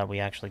downfall, is that we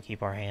actually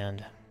keep our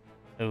hand.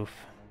 Oof.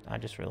 I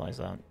just realized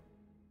that.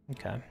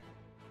 Okay.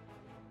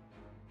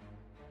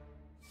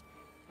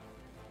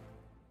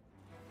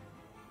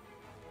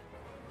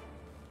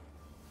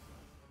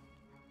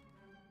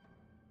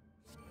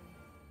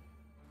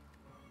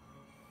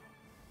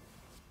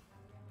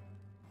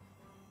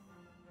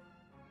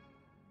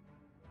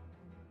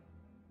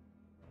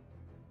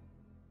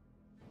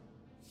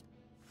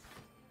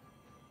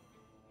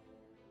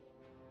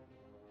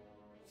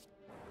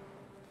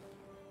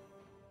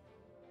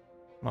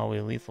 Well,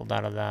 we lethaled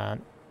out of that.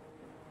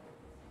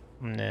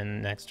 And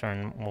then next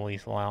turn, we'll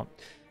lethal out.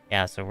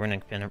 Yeah, so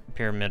Runic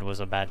Pyramid was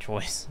a bad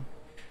choice.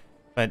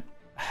 But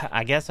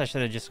I guess I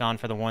should have just gone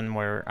for the one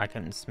where I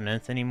couldn't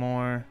smith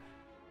anymore.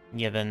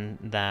 Given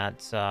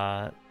that...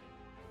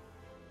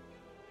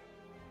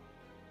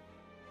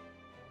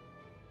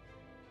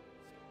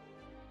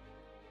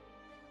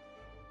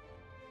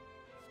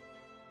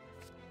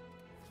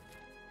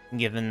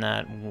 given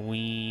that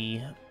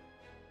we...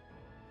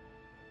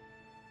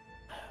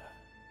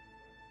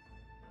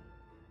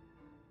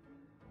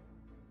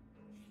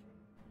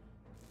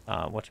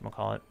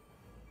 whatchamacallit.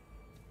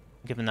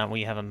 Given that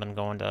we haven't been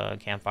going to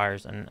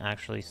campfires and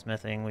actually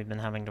smithing, we've been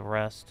having to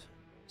rest.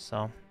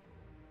 So...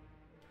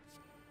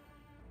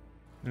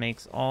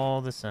 makes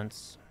all the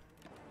sense.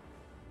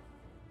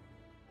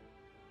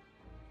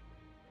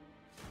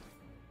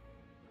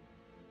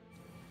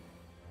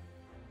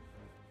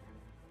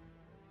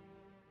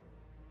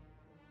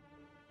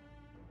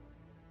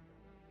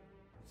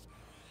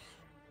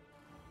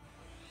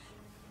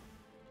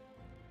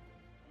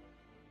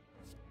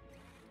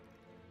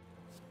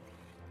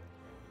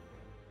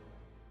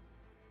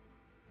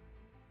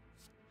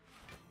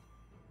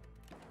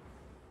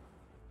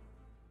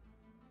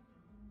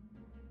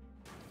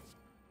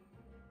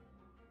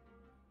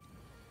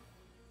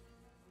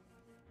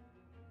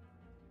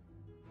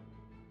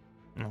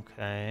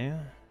 Okay.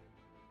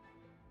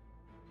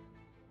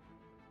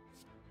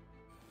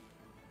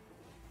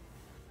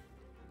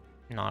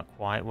 Not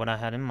quite what I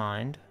had in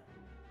mind.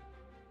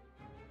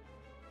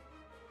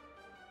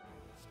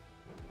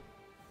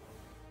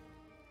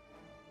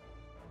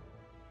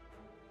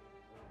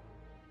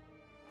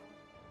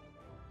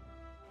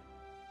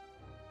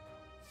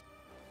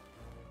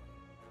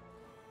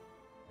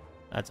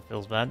 That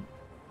feels bad.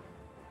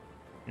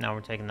 Now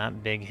we're taking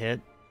that big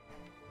hit.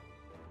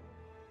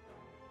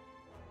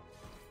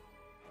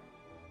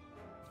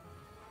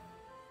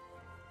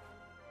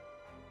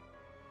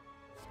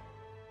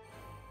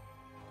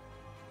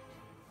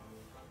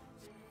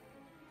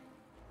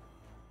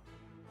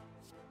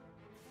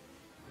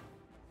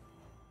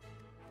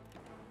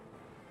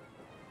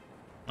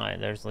 Alright,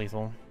 there's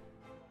lethal.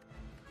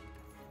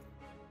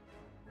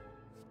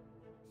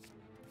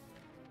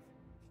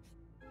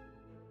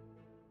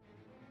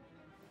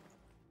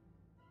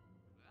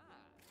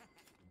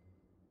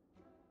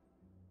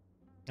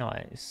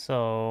 Alright,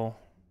 so...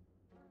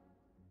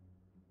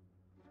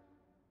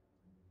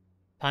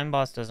 Time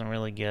boss doesn't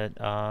really get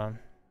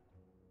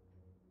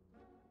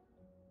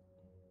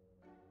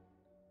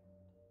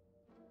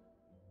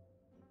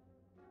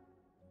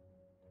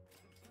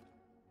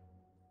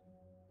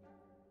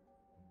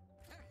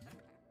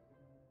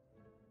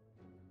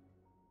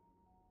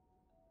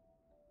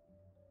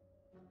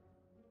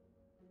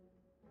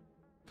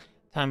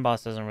Time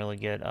boss doesn't really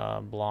get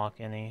block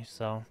any,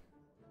 so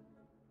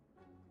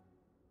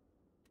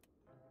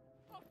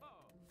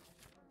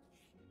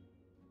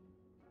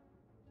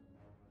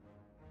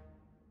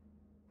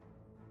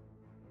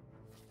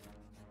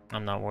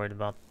I'm not worried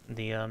about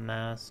the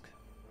mask.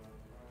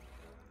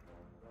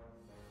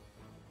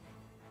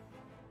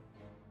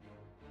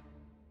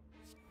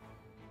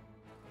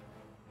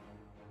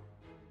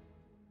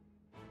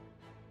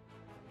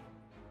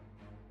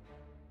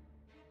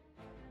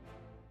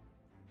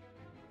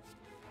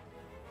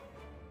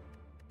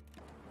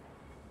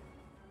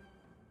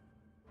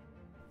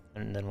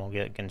 And then we'll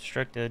get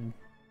constricted.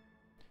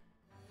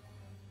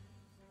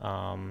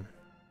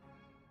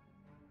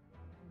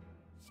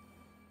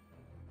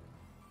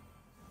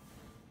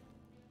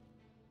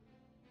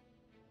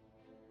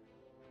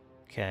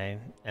 Okay,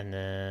 and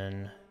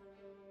then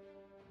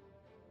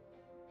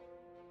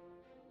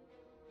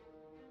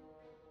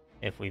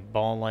if we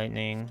ball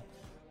lightning,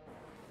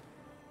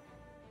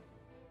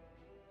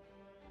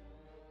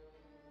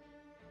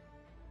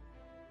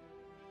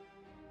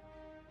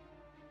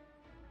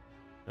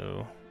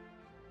 oh,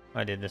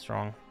 I did this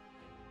wrong.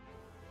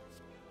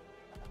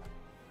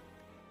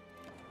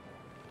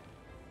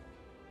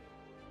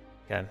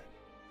 Okay.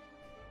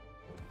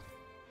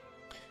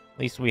 At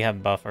least we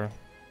have buffer.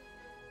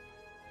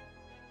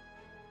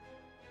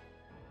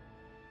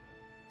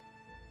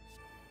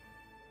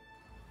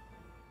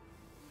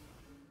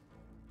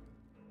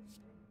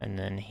 And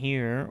then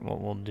here,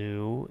 what we'll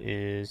do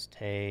is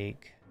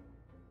take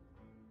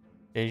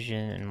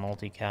Vision and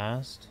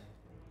Multicast.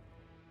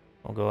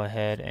 We'll go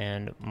ahead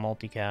and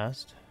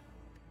Multicast.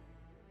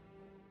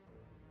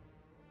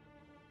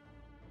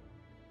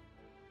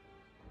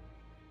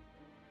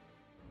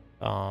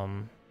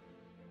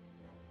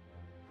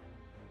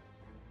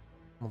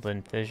 We'll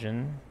then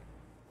Vision.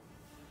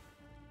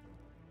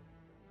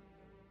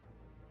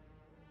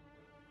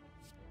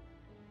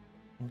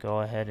 Go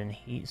ahead and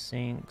Heat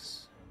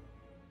Sinks.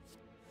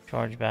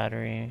 Charge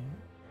Battery.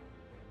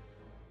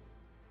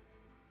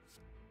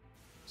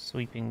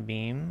 Sweeping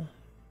Beam.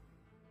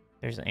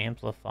 There's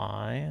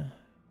Amplify.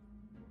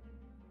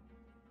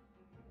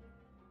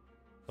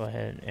 Go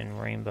ahead and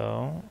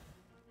Rainbow.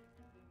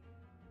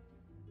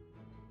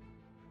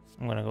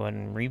 I'm gonna go ahead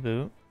and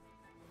reboot.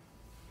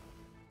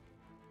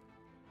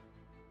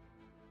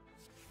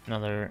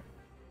 Another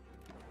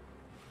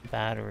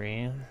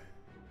battery.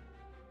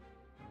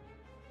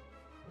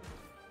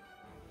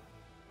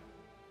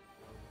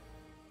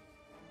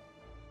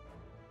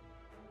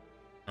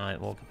 Alright,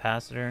 well,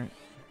 capacitor.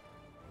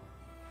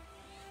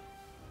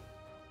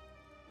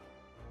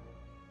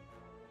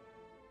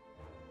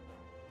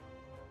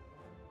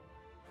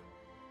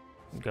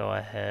 Go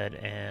ahead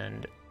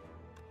and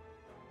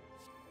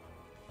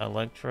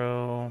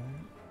Electro.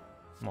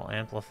 We'll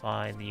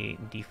amplify the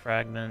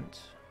defragment.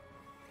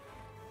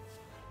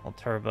 We'll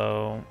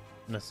turbo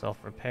the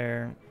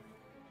self-repair.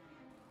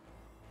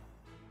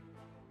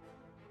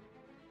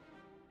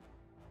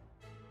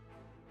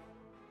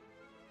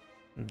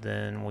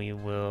 Then we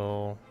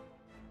will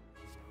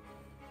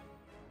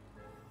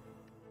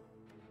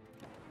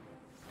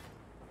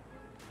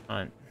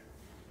hunt.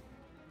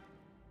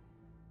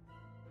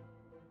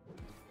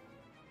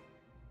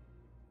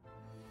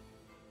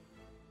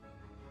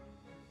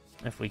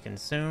 If we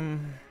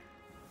consume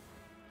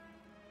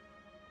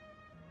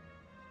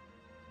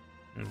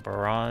and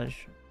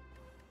barrage,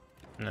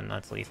 and then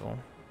that's lethal.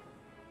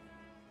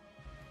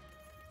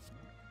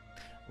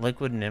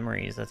 Liquid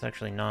memories, that's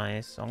actually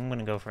nice. So I'm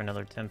gonna go for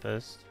another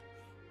Tempest.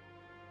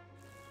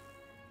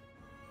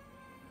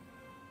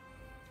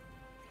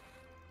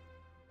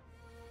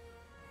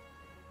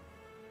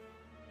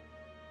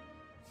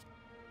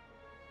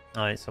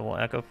 Alright, so we'll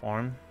Echo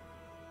Form.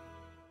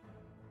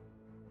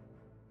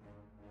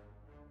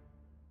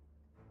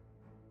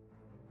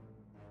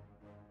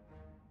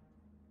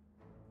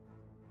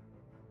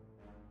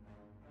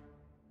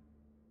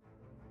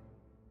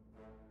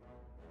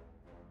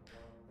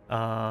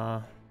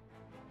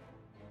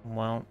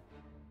 Well,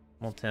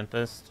 we'll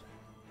Tempest.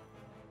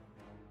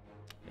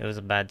 It was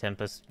a bad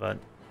Tempest, but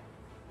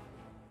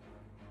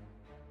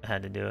I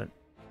had to do it.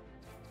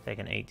 Take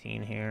an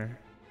 18 here.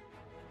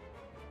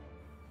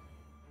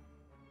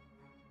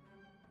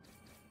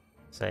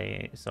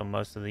 So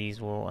most of these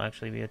will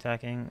actually be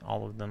attacking.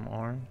 All of them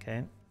are,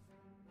 okay.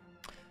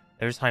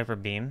 There's Hyper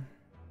Beam.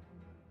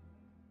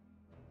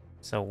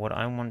 So what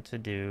I want to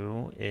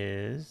do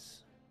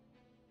is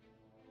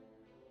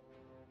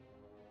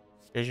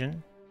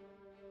Vision.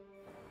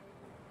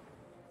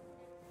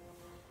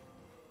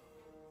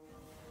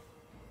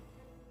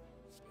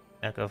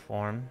 Echo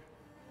Form.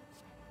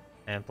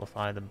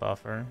 Amplify the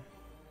buffer.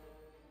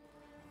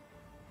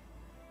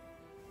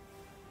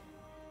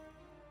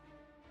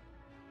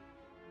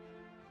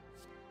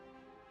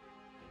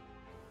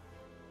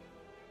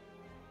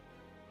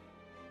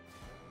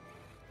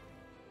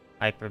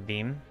 Hyper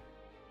Beam.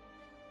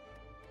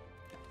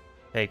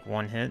 Take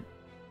 1 hit.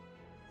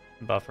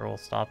 Buffer will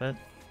stop it.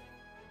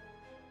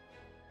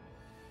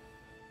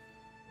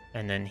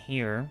 And then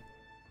here...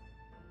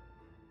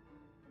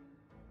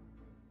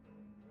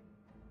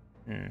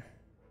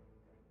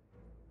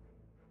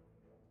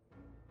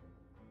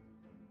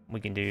 we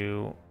can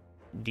do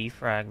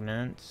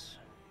defragment,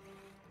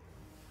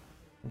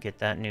 get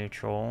that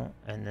neutral,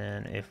 and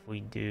then if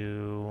we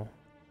do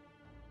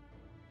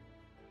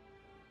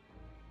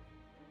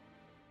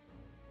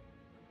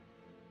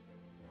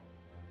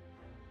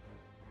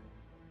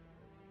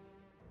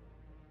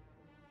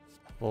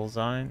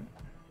bullseye.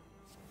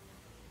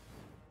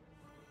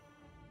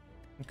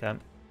 Okay.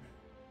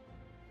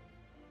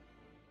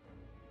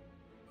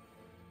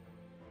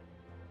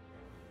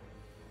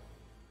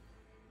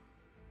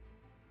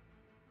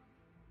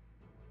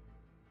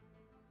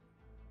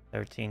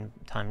 $13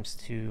 times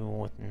 2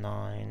 with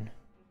 9.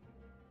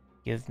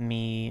 Give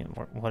me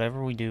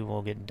whatever we do,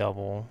 we'll get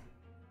double.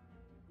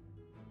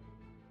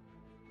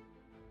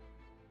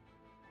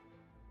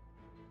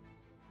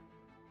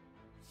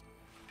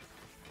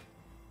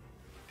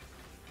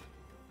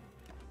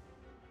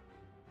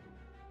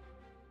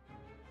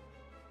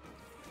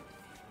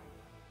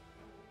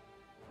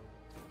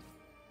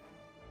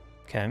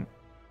 Okay.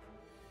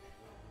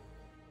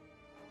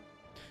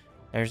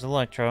 There's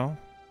Electro.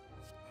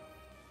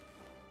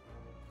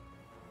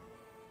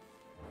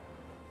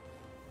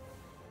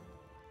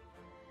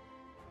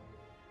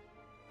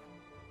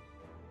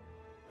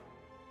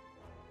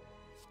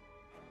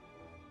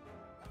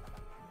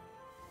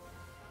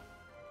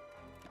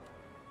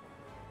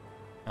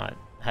 I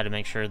had to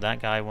make sure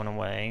that guy went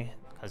away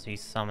because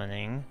he's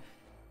summoning.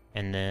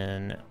 And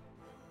then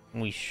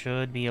we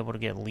should be able to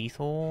get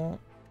lethal,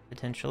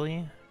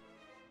 potentially.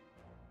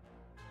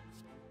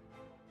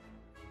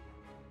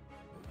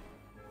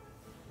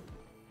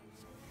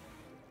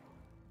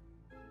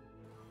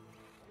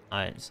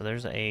 Alright, so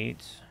there's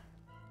 8.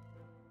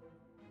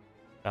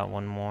 Got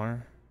 1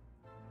 more.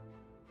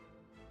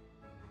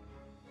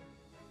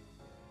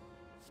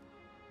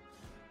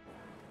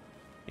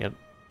 Yep,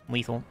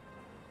 lethal.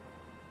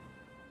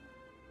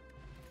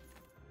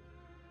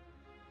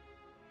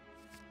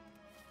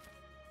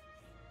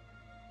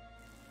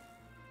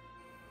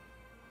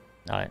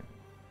 Alright.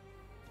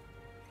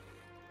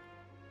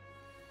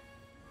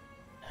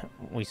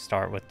 We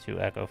start with 2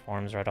 echo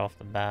forms right off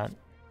the bat.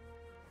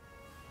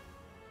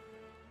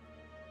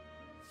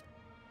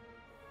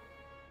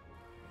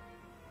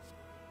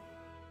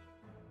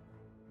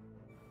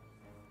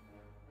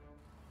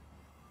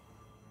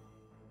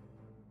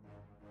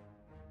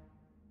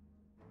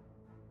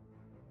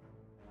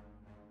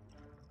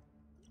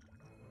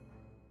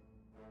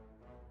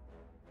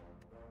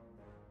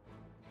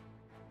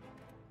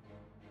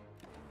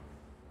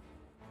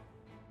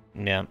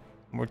 Yeah,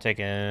 we're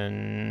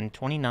taking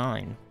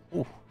 29.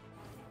 Ooh.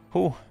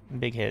 Ooh,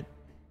 big hit.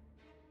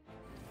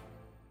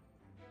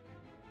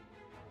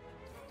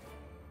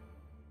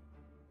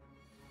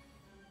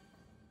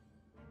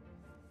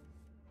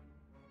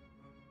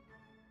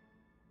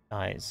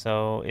 Alright,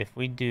 so if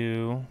we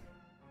do...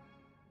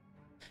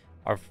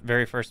 our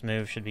very first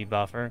move should be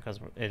buffer, because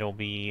it'll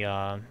be...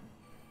 yep,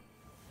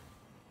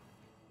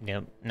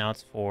 now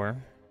it's 4.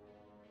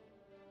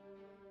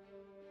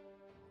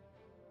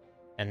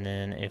 And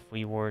then if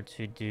we were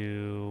to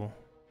do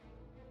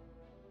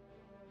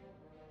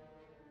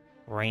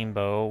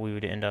rainbow, we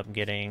would end up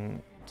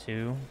getting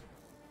 2.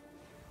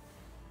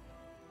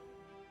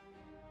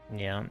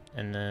 Yeah,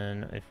 and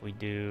then if we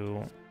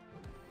do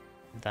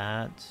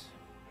that,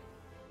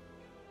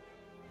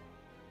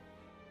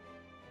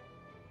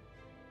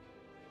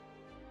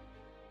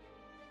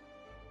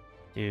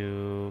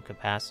 do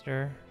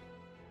capacitor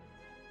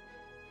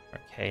or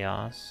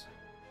chaos.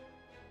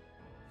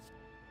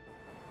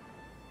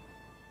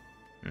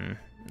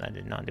 That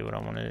did not do what I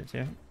wanted it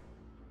to.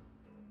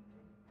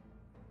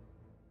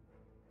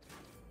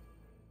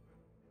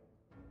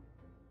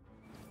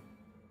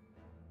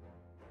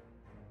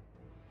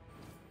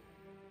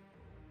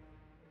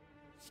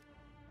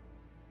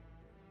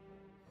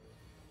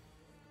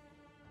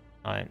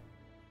 Alright.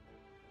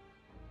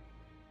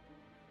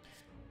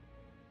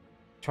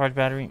 Charge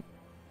battery.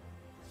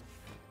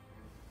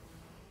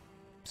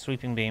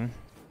 Sweeping beam.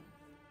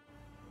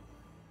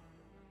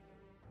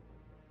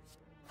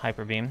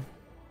 Hyper beam.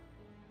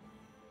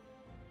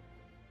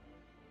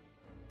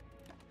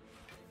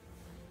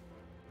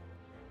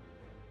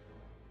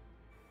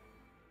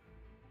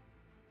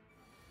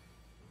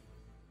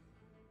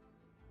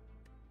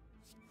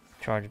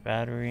 Charge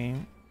battery.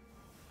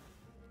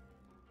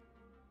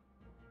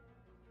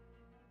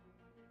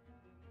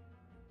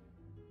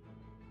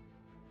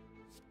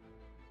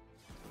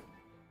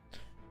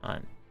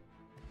 Alright.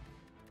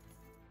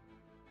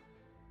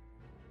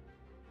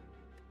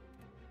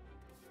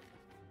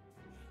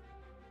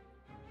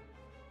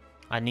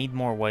 I need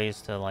more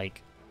ways to,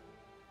 like,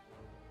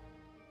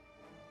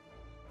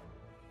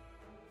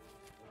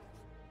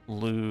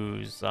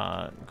 lose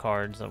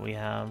cards that we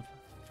have.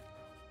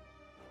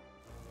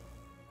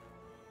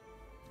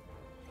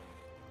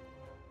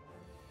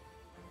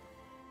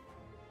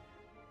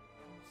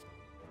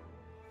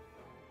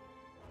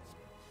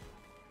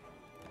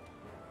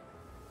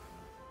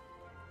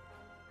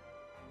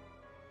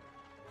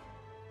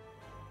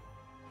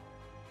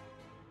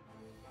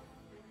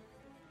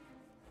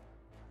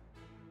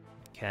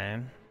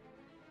 Okay.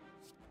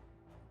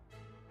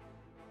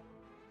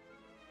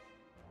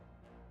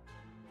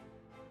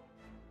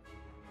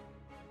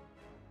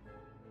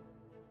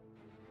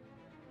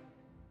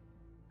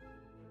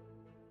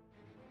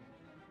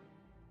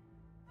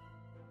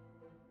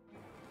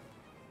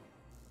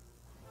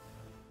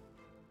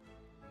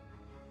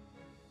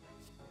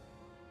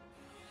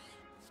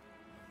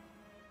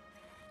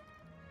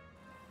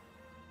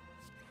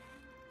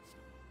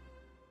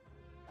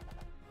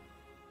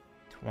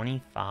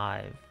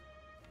 $25.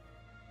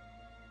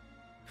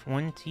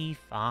 $25,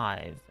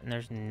 and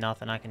there's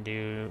nothing I can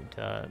do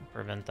to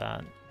prevent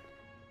that.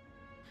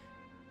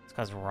 It's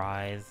because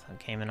Writhe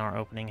came in our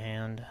opening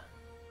hand.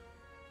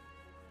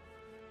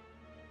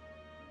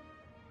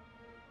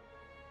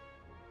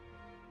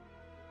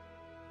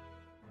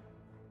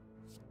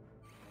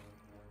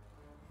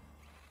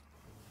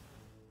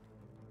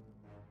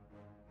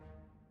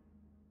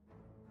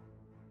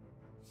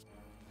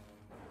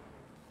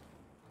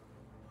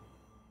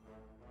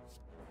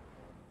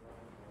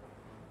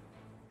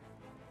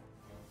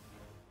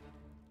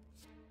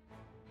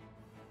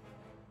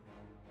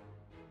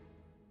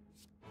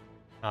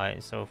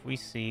 Alright, so if we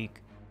seek...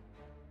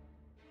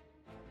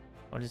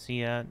 What is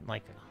he at?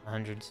 Like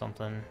 100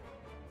 something.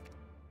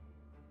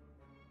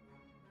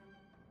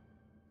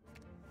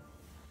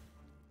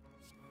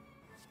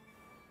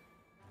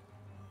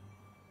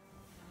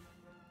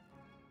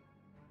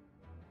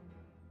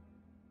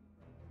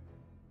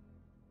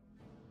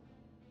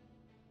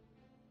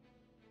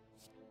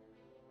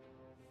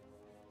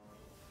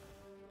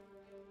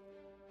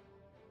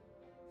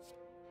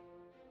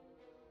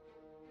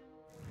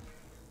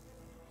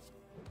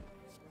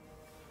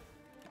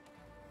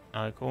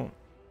 Alright, cool.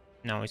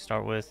 Now we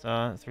start with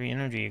 3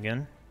 energy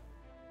again.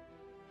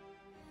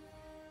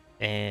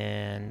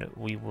 And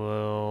we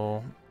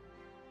will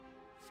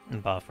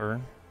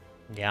buffer.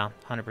 Yeah,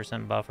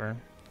 100% buffer.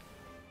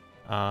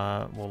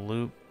 We'll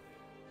loop.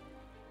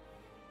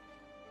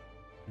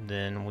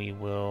 Then we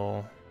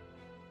will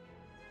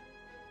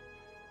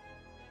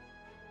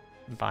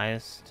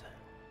biased.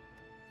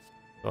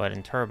 Go ahead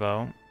and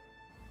turbo.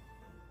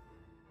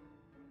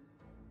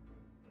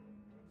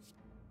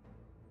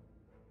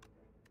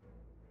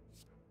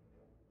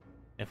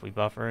 If we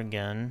buffer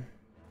again,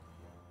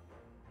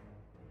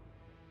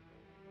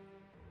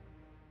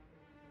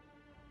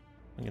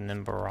 we can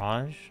then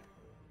barrage.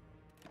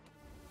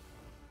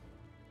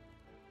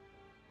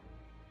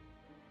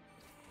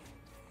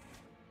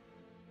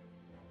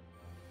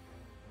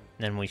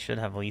 Then we should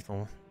have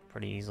lethal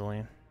pretty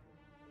easily.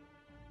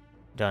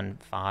 Done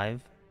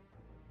 5.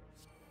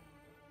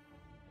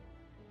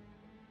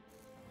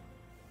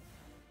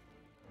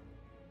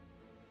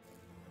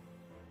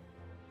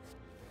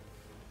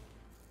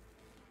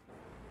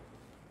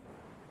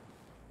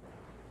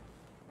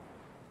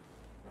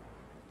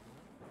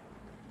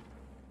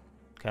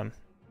 Okay.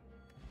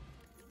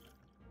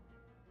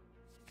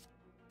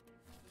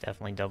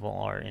 Definitely double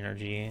our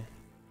energy.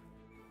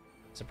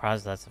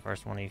 Surprised that's the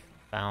first one he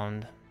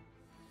found.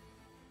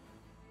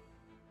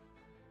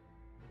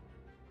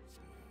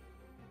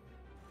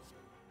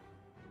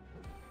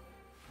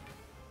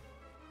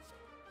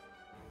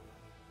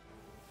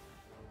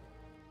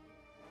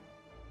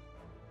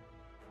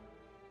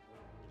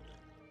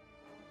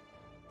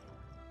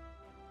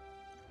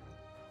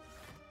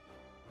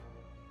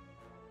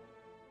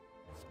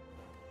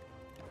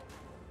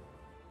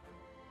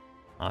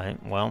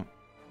 Alright, well,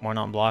 we're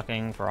not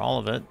blocking for all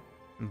of it,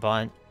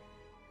 but...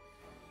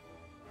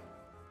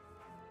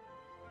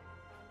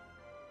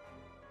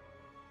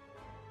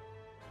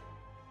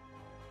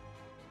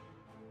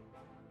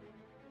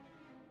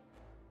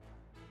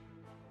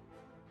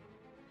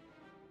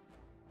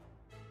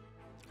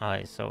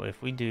 Alright, so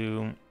if we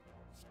do...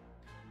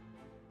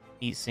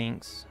 Eat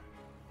sinks...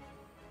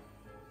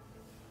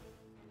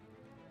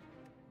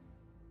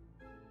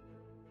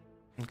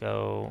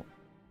 Go...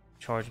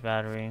 Charge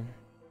battery...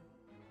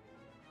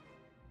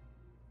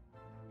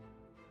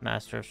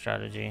 Master of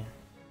Strategy.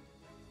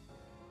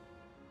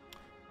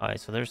 Alright,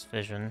 so there's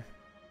Fission.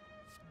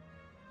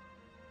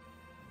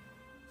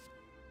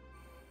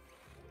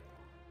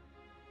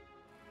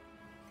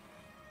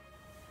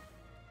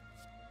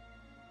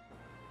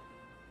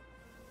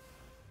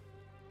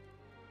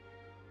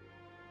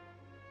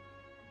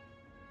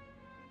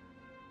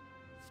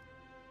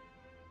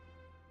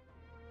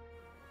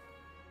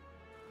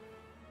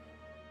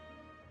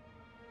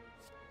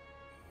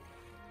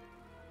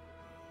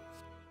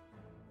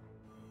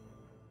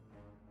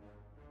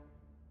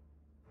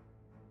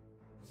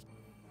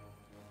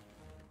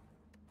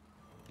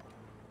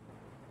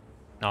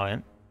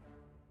 Alright.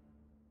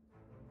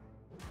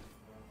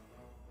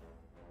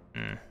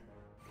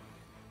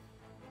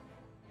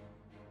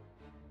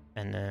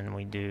 And then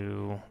we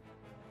do...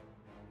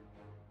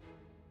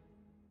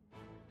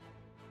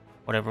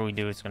 Whatever we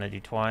do, it's going to do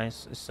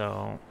twice,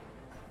 so...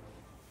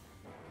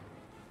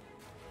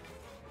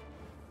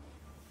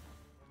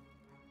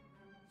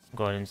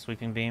 Go ahead and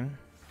Sweeping Beam.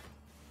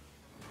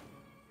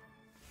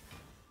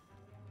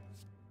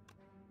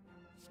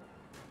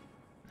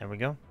 There we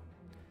go.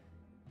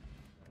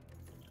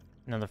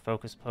 Another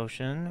focus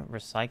potion.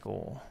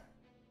 Recycle.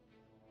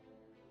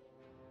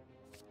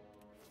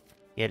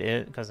 Get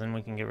it, because then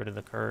we can get rid of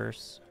the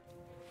curse.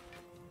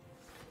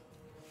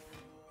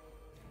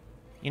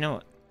 You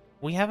know,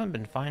 we haven't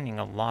been finding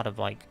a lot of,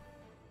 like,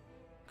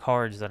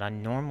 cards that I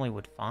normally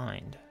would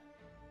find.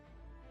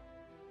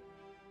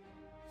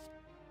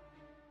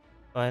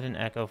 Go ahead and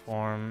Echo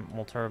Form.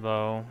 We'll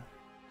Turbo.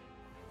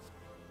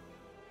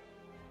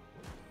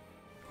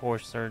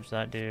 Force Surge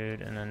that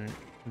dude, and then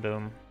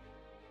boom.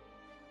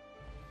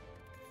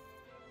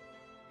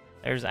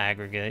 There's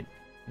Aggregate.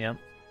 Yep.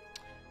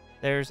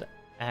 There's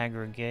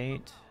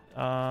Aggregate.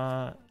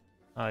 Alright,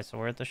 so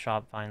we're at the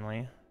shop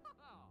finally.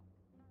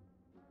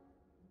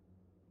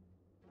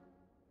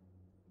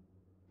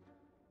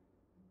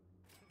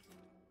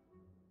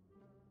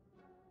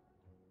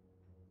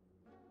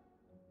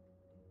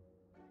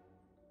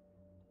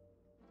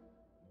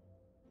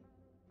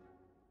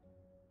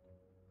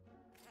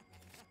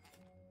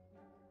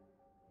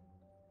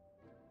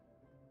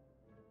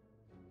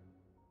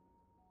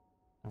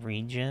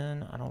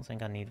 Regen? I don't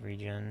think I need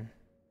regen.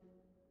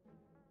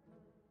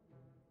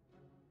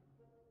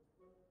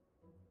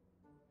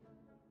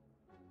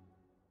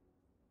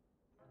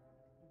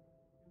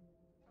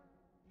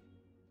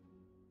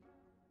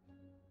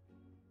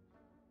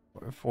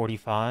 We're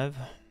 45.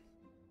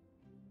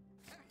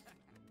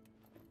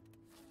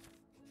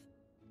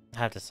 I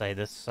have to say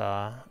this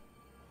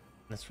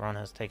this run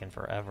has taken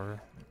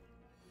forever.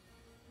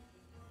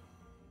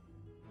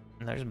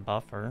 And there's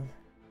Buffer.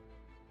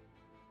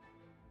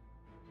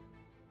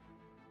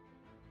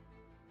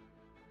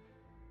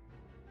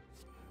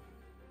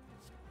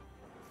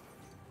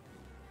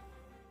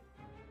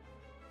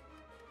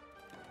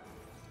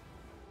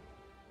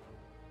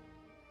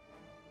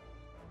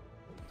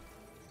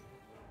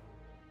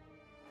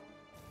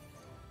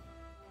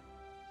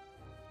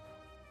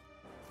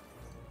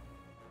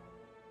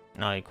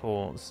 Alright,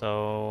 cool.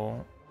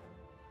 So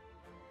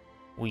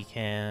we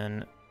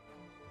can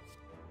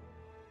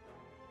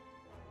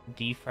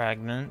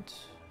defragment.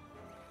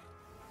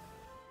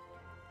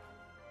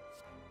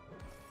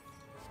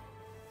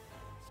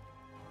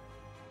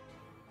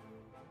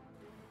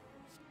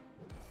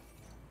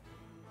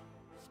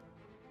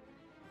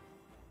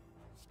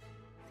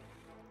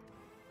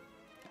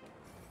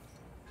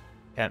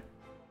 Okay.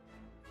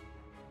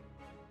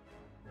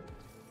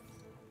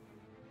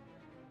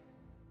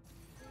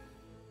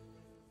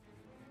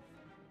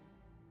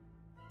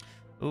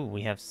 Ooh,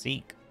 we have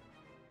Seek.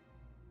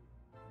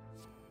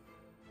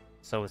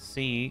 So with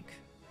Seek,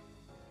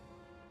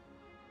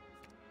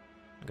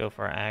 go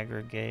for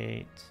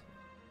Aggregate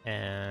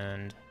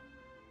and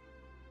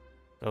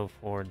go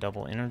for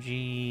double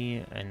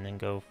energy, and then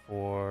go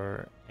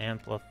for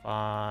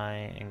Amplify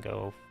and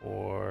go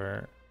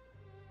for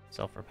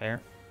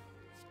self-repair.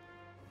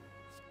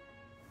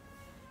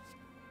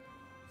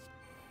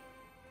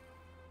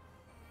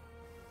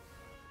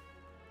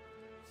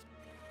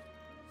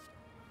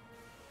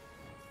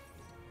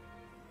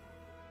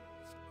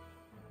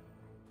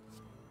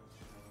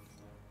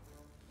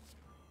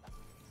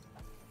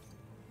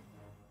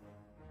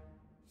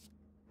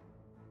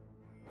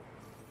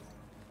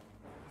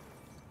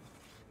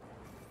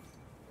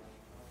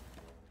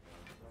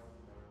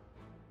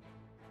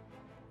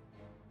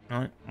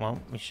 Alright, well,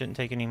 we shouldn't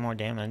take any more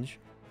damage.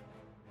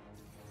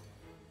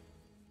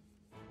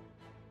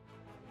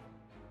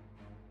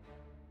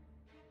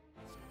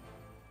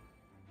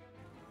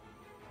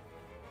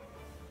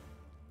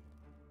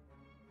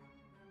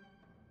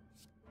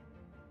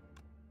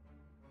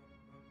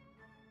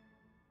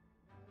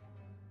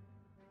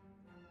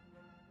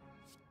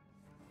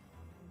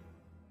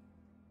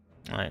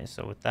 Alright,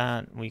 so with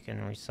that, we can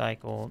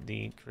recycle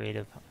the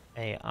creative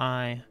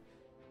AI.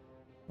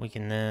 We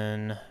can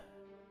then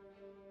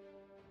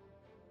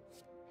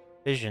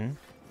Vision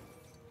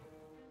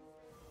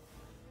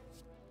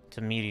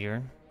to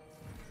Meteor.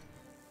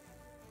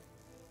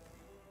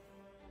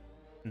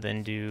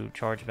 Then do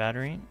Charge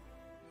Battery.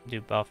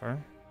 Do Buffer.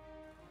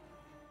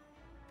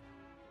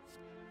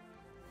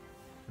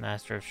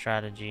 Master of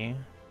Strategy.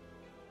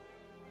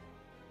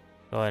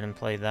 Go ahead and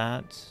play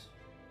that.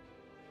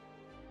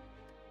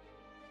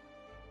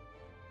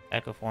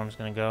 Echo Form's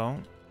gonna go.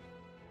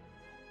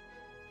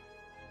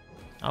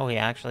 Oh, he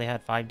actually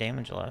had 5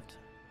 damage left.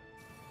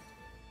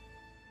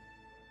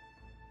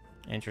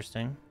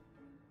 Interesting.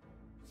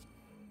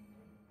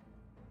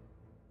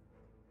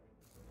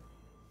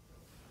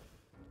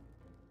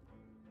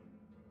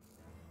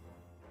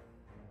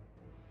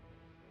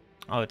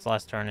 Oh, it's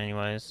last turn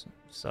anyways,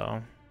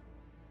 so...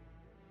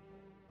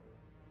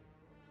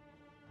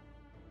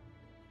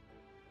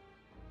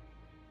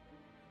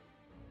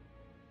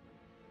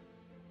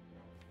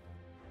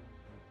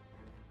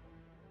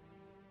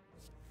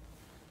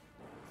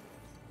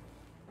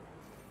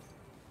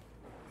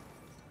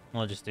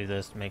 We'll just do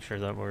this to make sure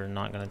that we're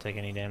not going to take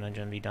any damage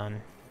and be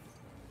done.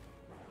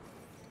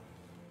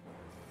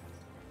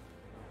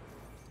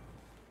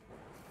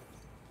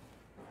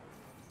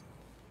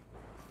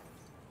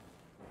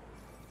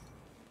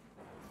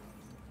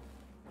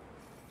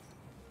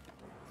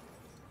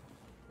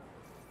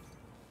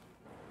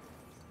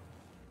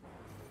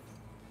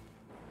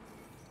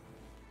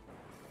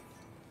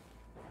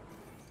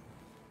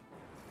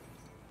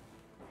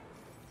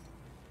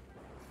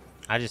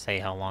 I just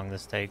hate how long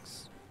this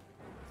takes.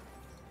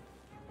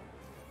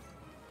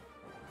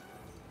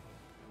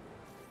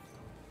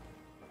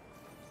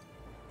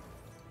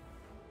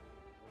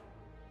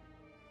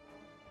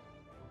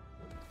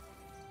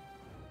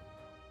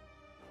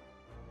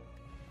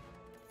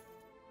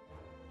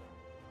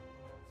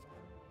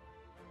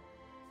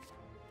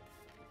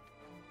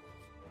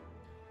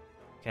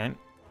 Okay.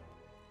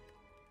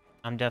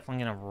 I'm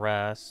definitely gonna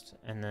rest,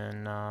 and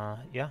then,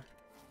 yeah.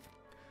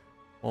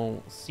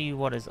 We'll see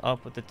what is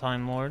up with the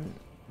Time Lord.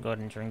 Go ahead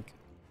and drink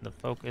the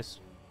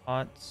focus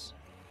pots.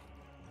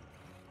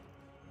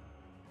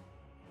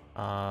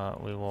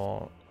 We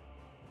will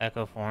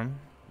Echo Form.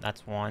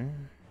 That's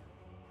 1.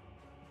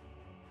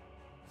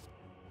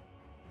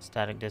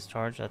 Static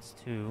Discharge. That's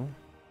 2.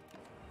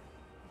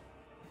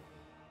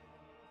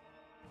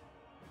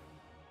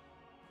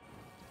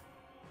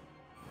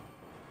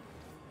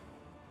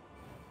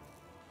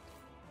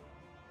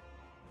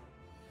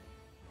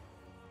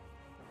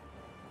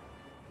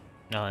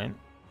 Alright.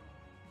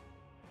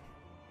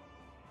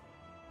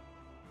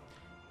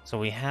 So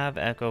we have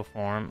Echo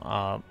Form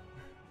up.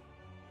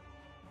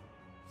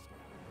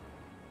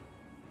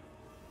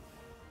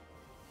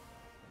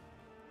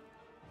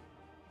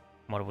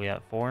 What are we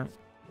at? 4,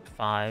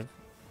 5,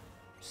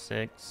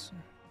 6.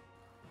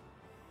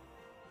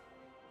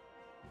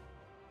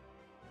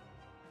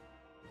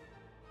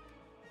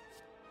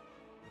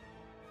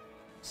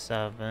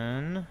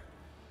 7.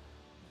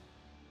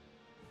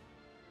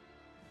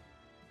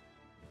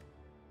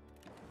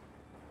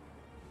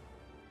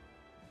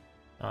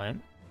 Alright.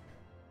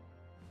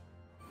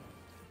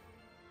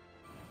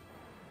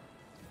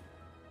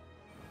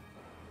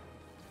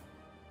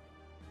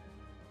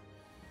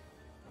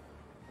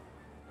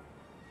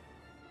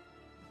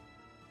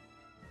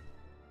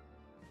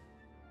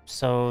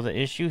 So the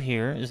issue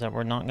here is that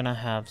we're not going to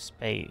have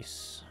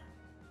space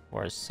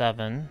for a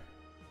 7.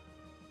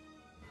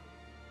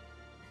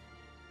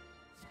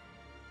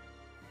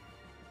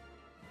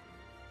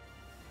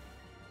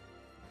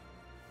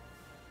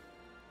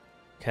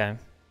 Okay.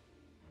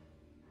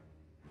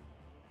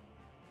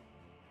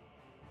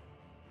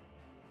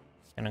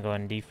 Gonna go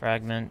ahead and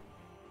defragment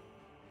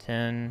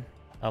 10,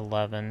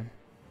 11,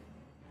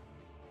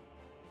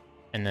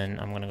 and then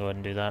I'm gonna go ahead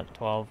and do that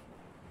 12.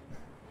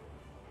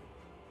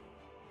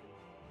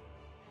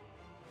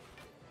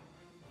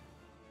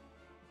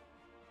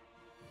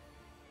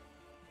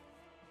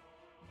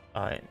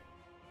 Alright.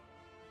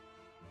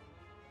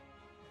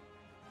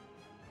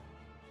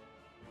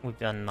 We've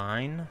done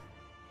 9.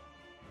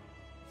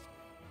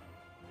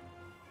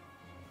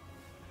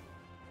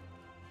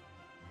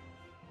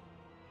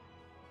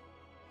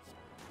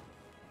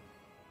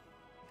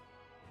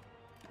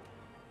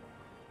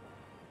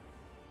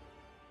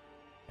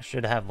 I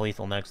should have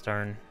lethal next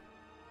turn.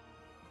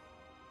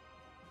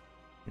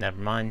 Never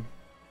mind.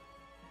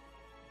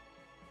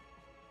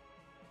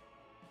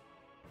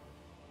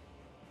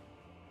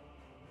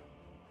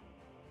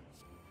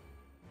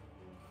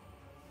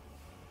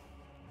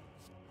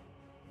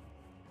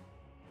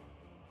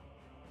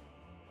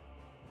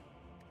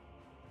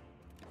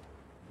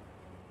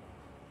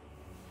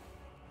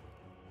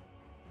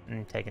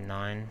 I'm taking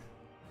 9.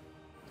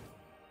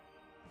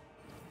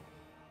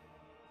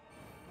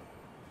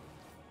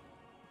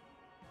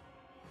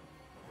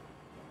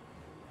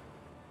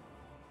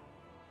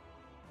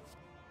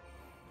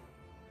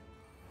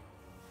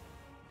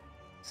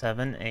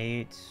 Seven,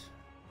 8.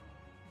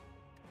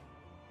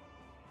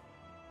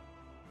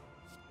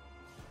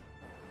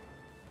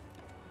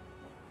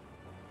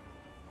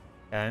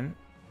 Okay.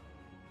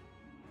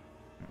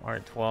 We're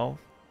at 12.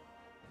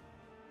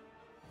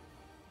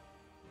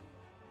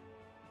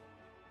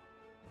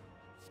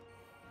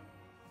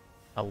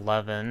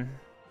 11.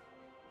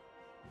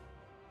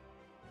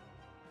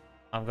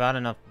 I've got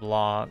enough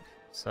block,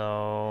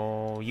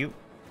 so you.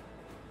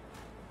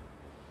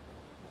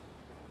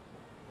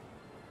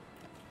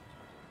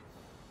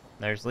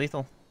 There's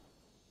lethal.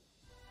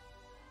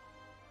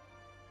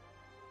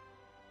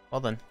 Well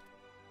then.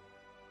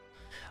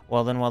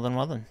 Well then, well then,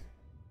 well then.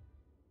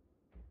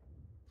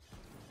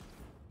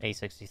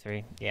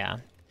 863. Yeah.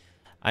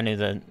 I knew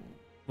that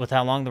with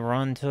how long the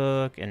run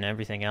took and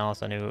everything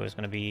else, I knew it was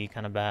going to be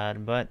kind of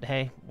bad. But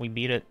hey, we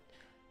beat it.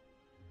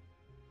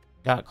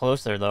 Got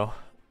close there, though.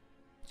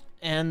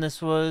 And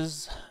this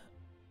was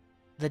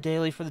the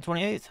daily for the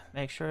 28th.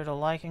 Make sure to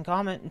like and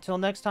comment. Until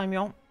next time,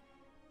 y'all.